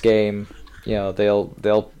this game,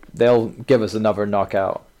 they'll give us another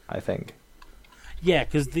knockout, I think. Yeah,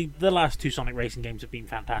 because the last 2 Sonic Racing games have been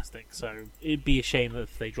fantastic, so it'd be a shame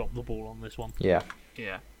if they drop the ball on this one. Yeah.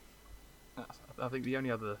 Yeah. I think the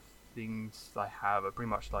only other things I have are pretty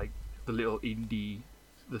much like the little indie,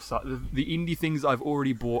 the indie things I've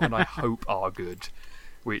already bought and I hope are good,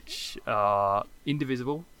 which are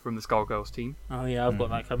Indivisible from the Skullgirls team. Oh yeah, I've got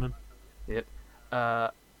that coming.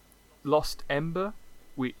 Yep. Lost Ember,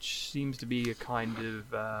 which seems to be a kind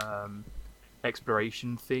of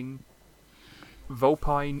exploration thing,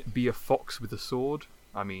 Vulpine be a fox with a sword.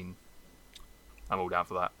 I mean, I'm all down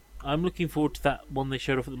for that. I'm looking forward to that one they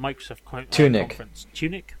showed off at the Microsoft Tunic. conference.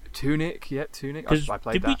 Tunic? Tunic, yeah, Tunic. Because I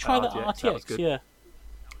played did that. we try that at at That was RTX? good. Yeah.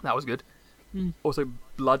 That was good. Mm. Also,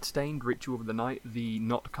 Bloodstained Ritual of the Night, the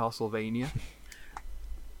not Castlevania.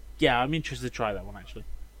 Yeah, I'm interested to try that one actually.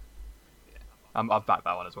 I've backed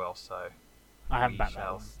that one as well, so I haven't we backed that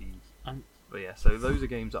shall one. see. I'm- But yeah, so those are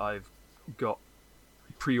games that I've got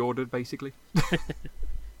pre-ordered, basically.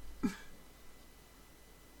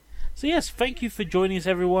 So yes, thank you for joining us,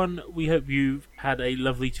 everyone. We hope you've had a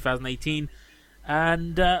lovely 2018,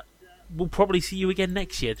 and we'll probably see you again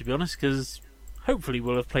next year. To be honest, because hopefully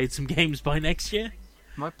we'll have played some games by next year.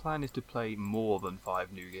 My plan is to play more than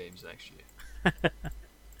 5 new games next year.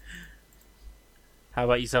 How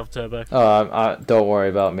about yourself, Turbo? Don't worry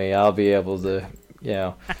about me. I'll be able to,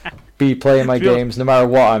 be playing my Feel- games no matter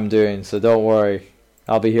what I'm doing. So don't worry.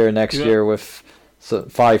 I'll be here next Yeah. year with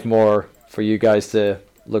 5 more for you guys to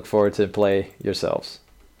look forward to play yourselves.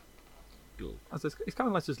 It's kind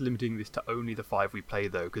of nice just limiting this to only the 5 we play,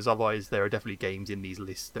 though, because otherwise there are definitely games in these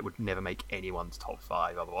lists that would never make anyone's top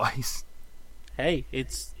 5 otherwise. Hey,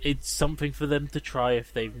 it's something for them to try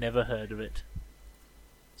if they've never heard of it.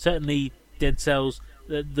 Certainly, Dead Cells.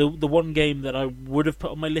 The one game that I would have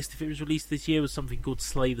put on my list if it was released this year was something called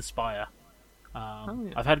Slay the Spire. Yeah.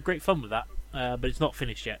 I've had great fun with that, but it's not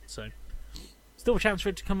finished yet, so still a chance for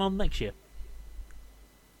it to come on next year.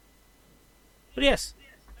 But yes,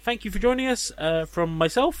 thank you for joining us from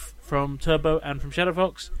myself, from Turbo, and from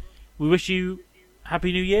Shadowfox. We wish you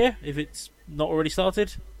Happy New Year if it's not already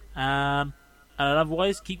started, and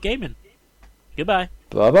otherwise keep gaming. Goodbye.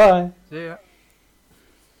 Bye bye. See ya.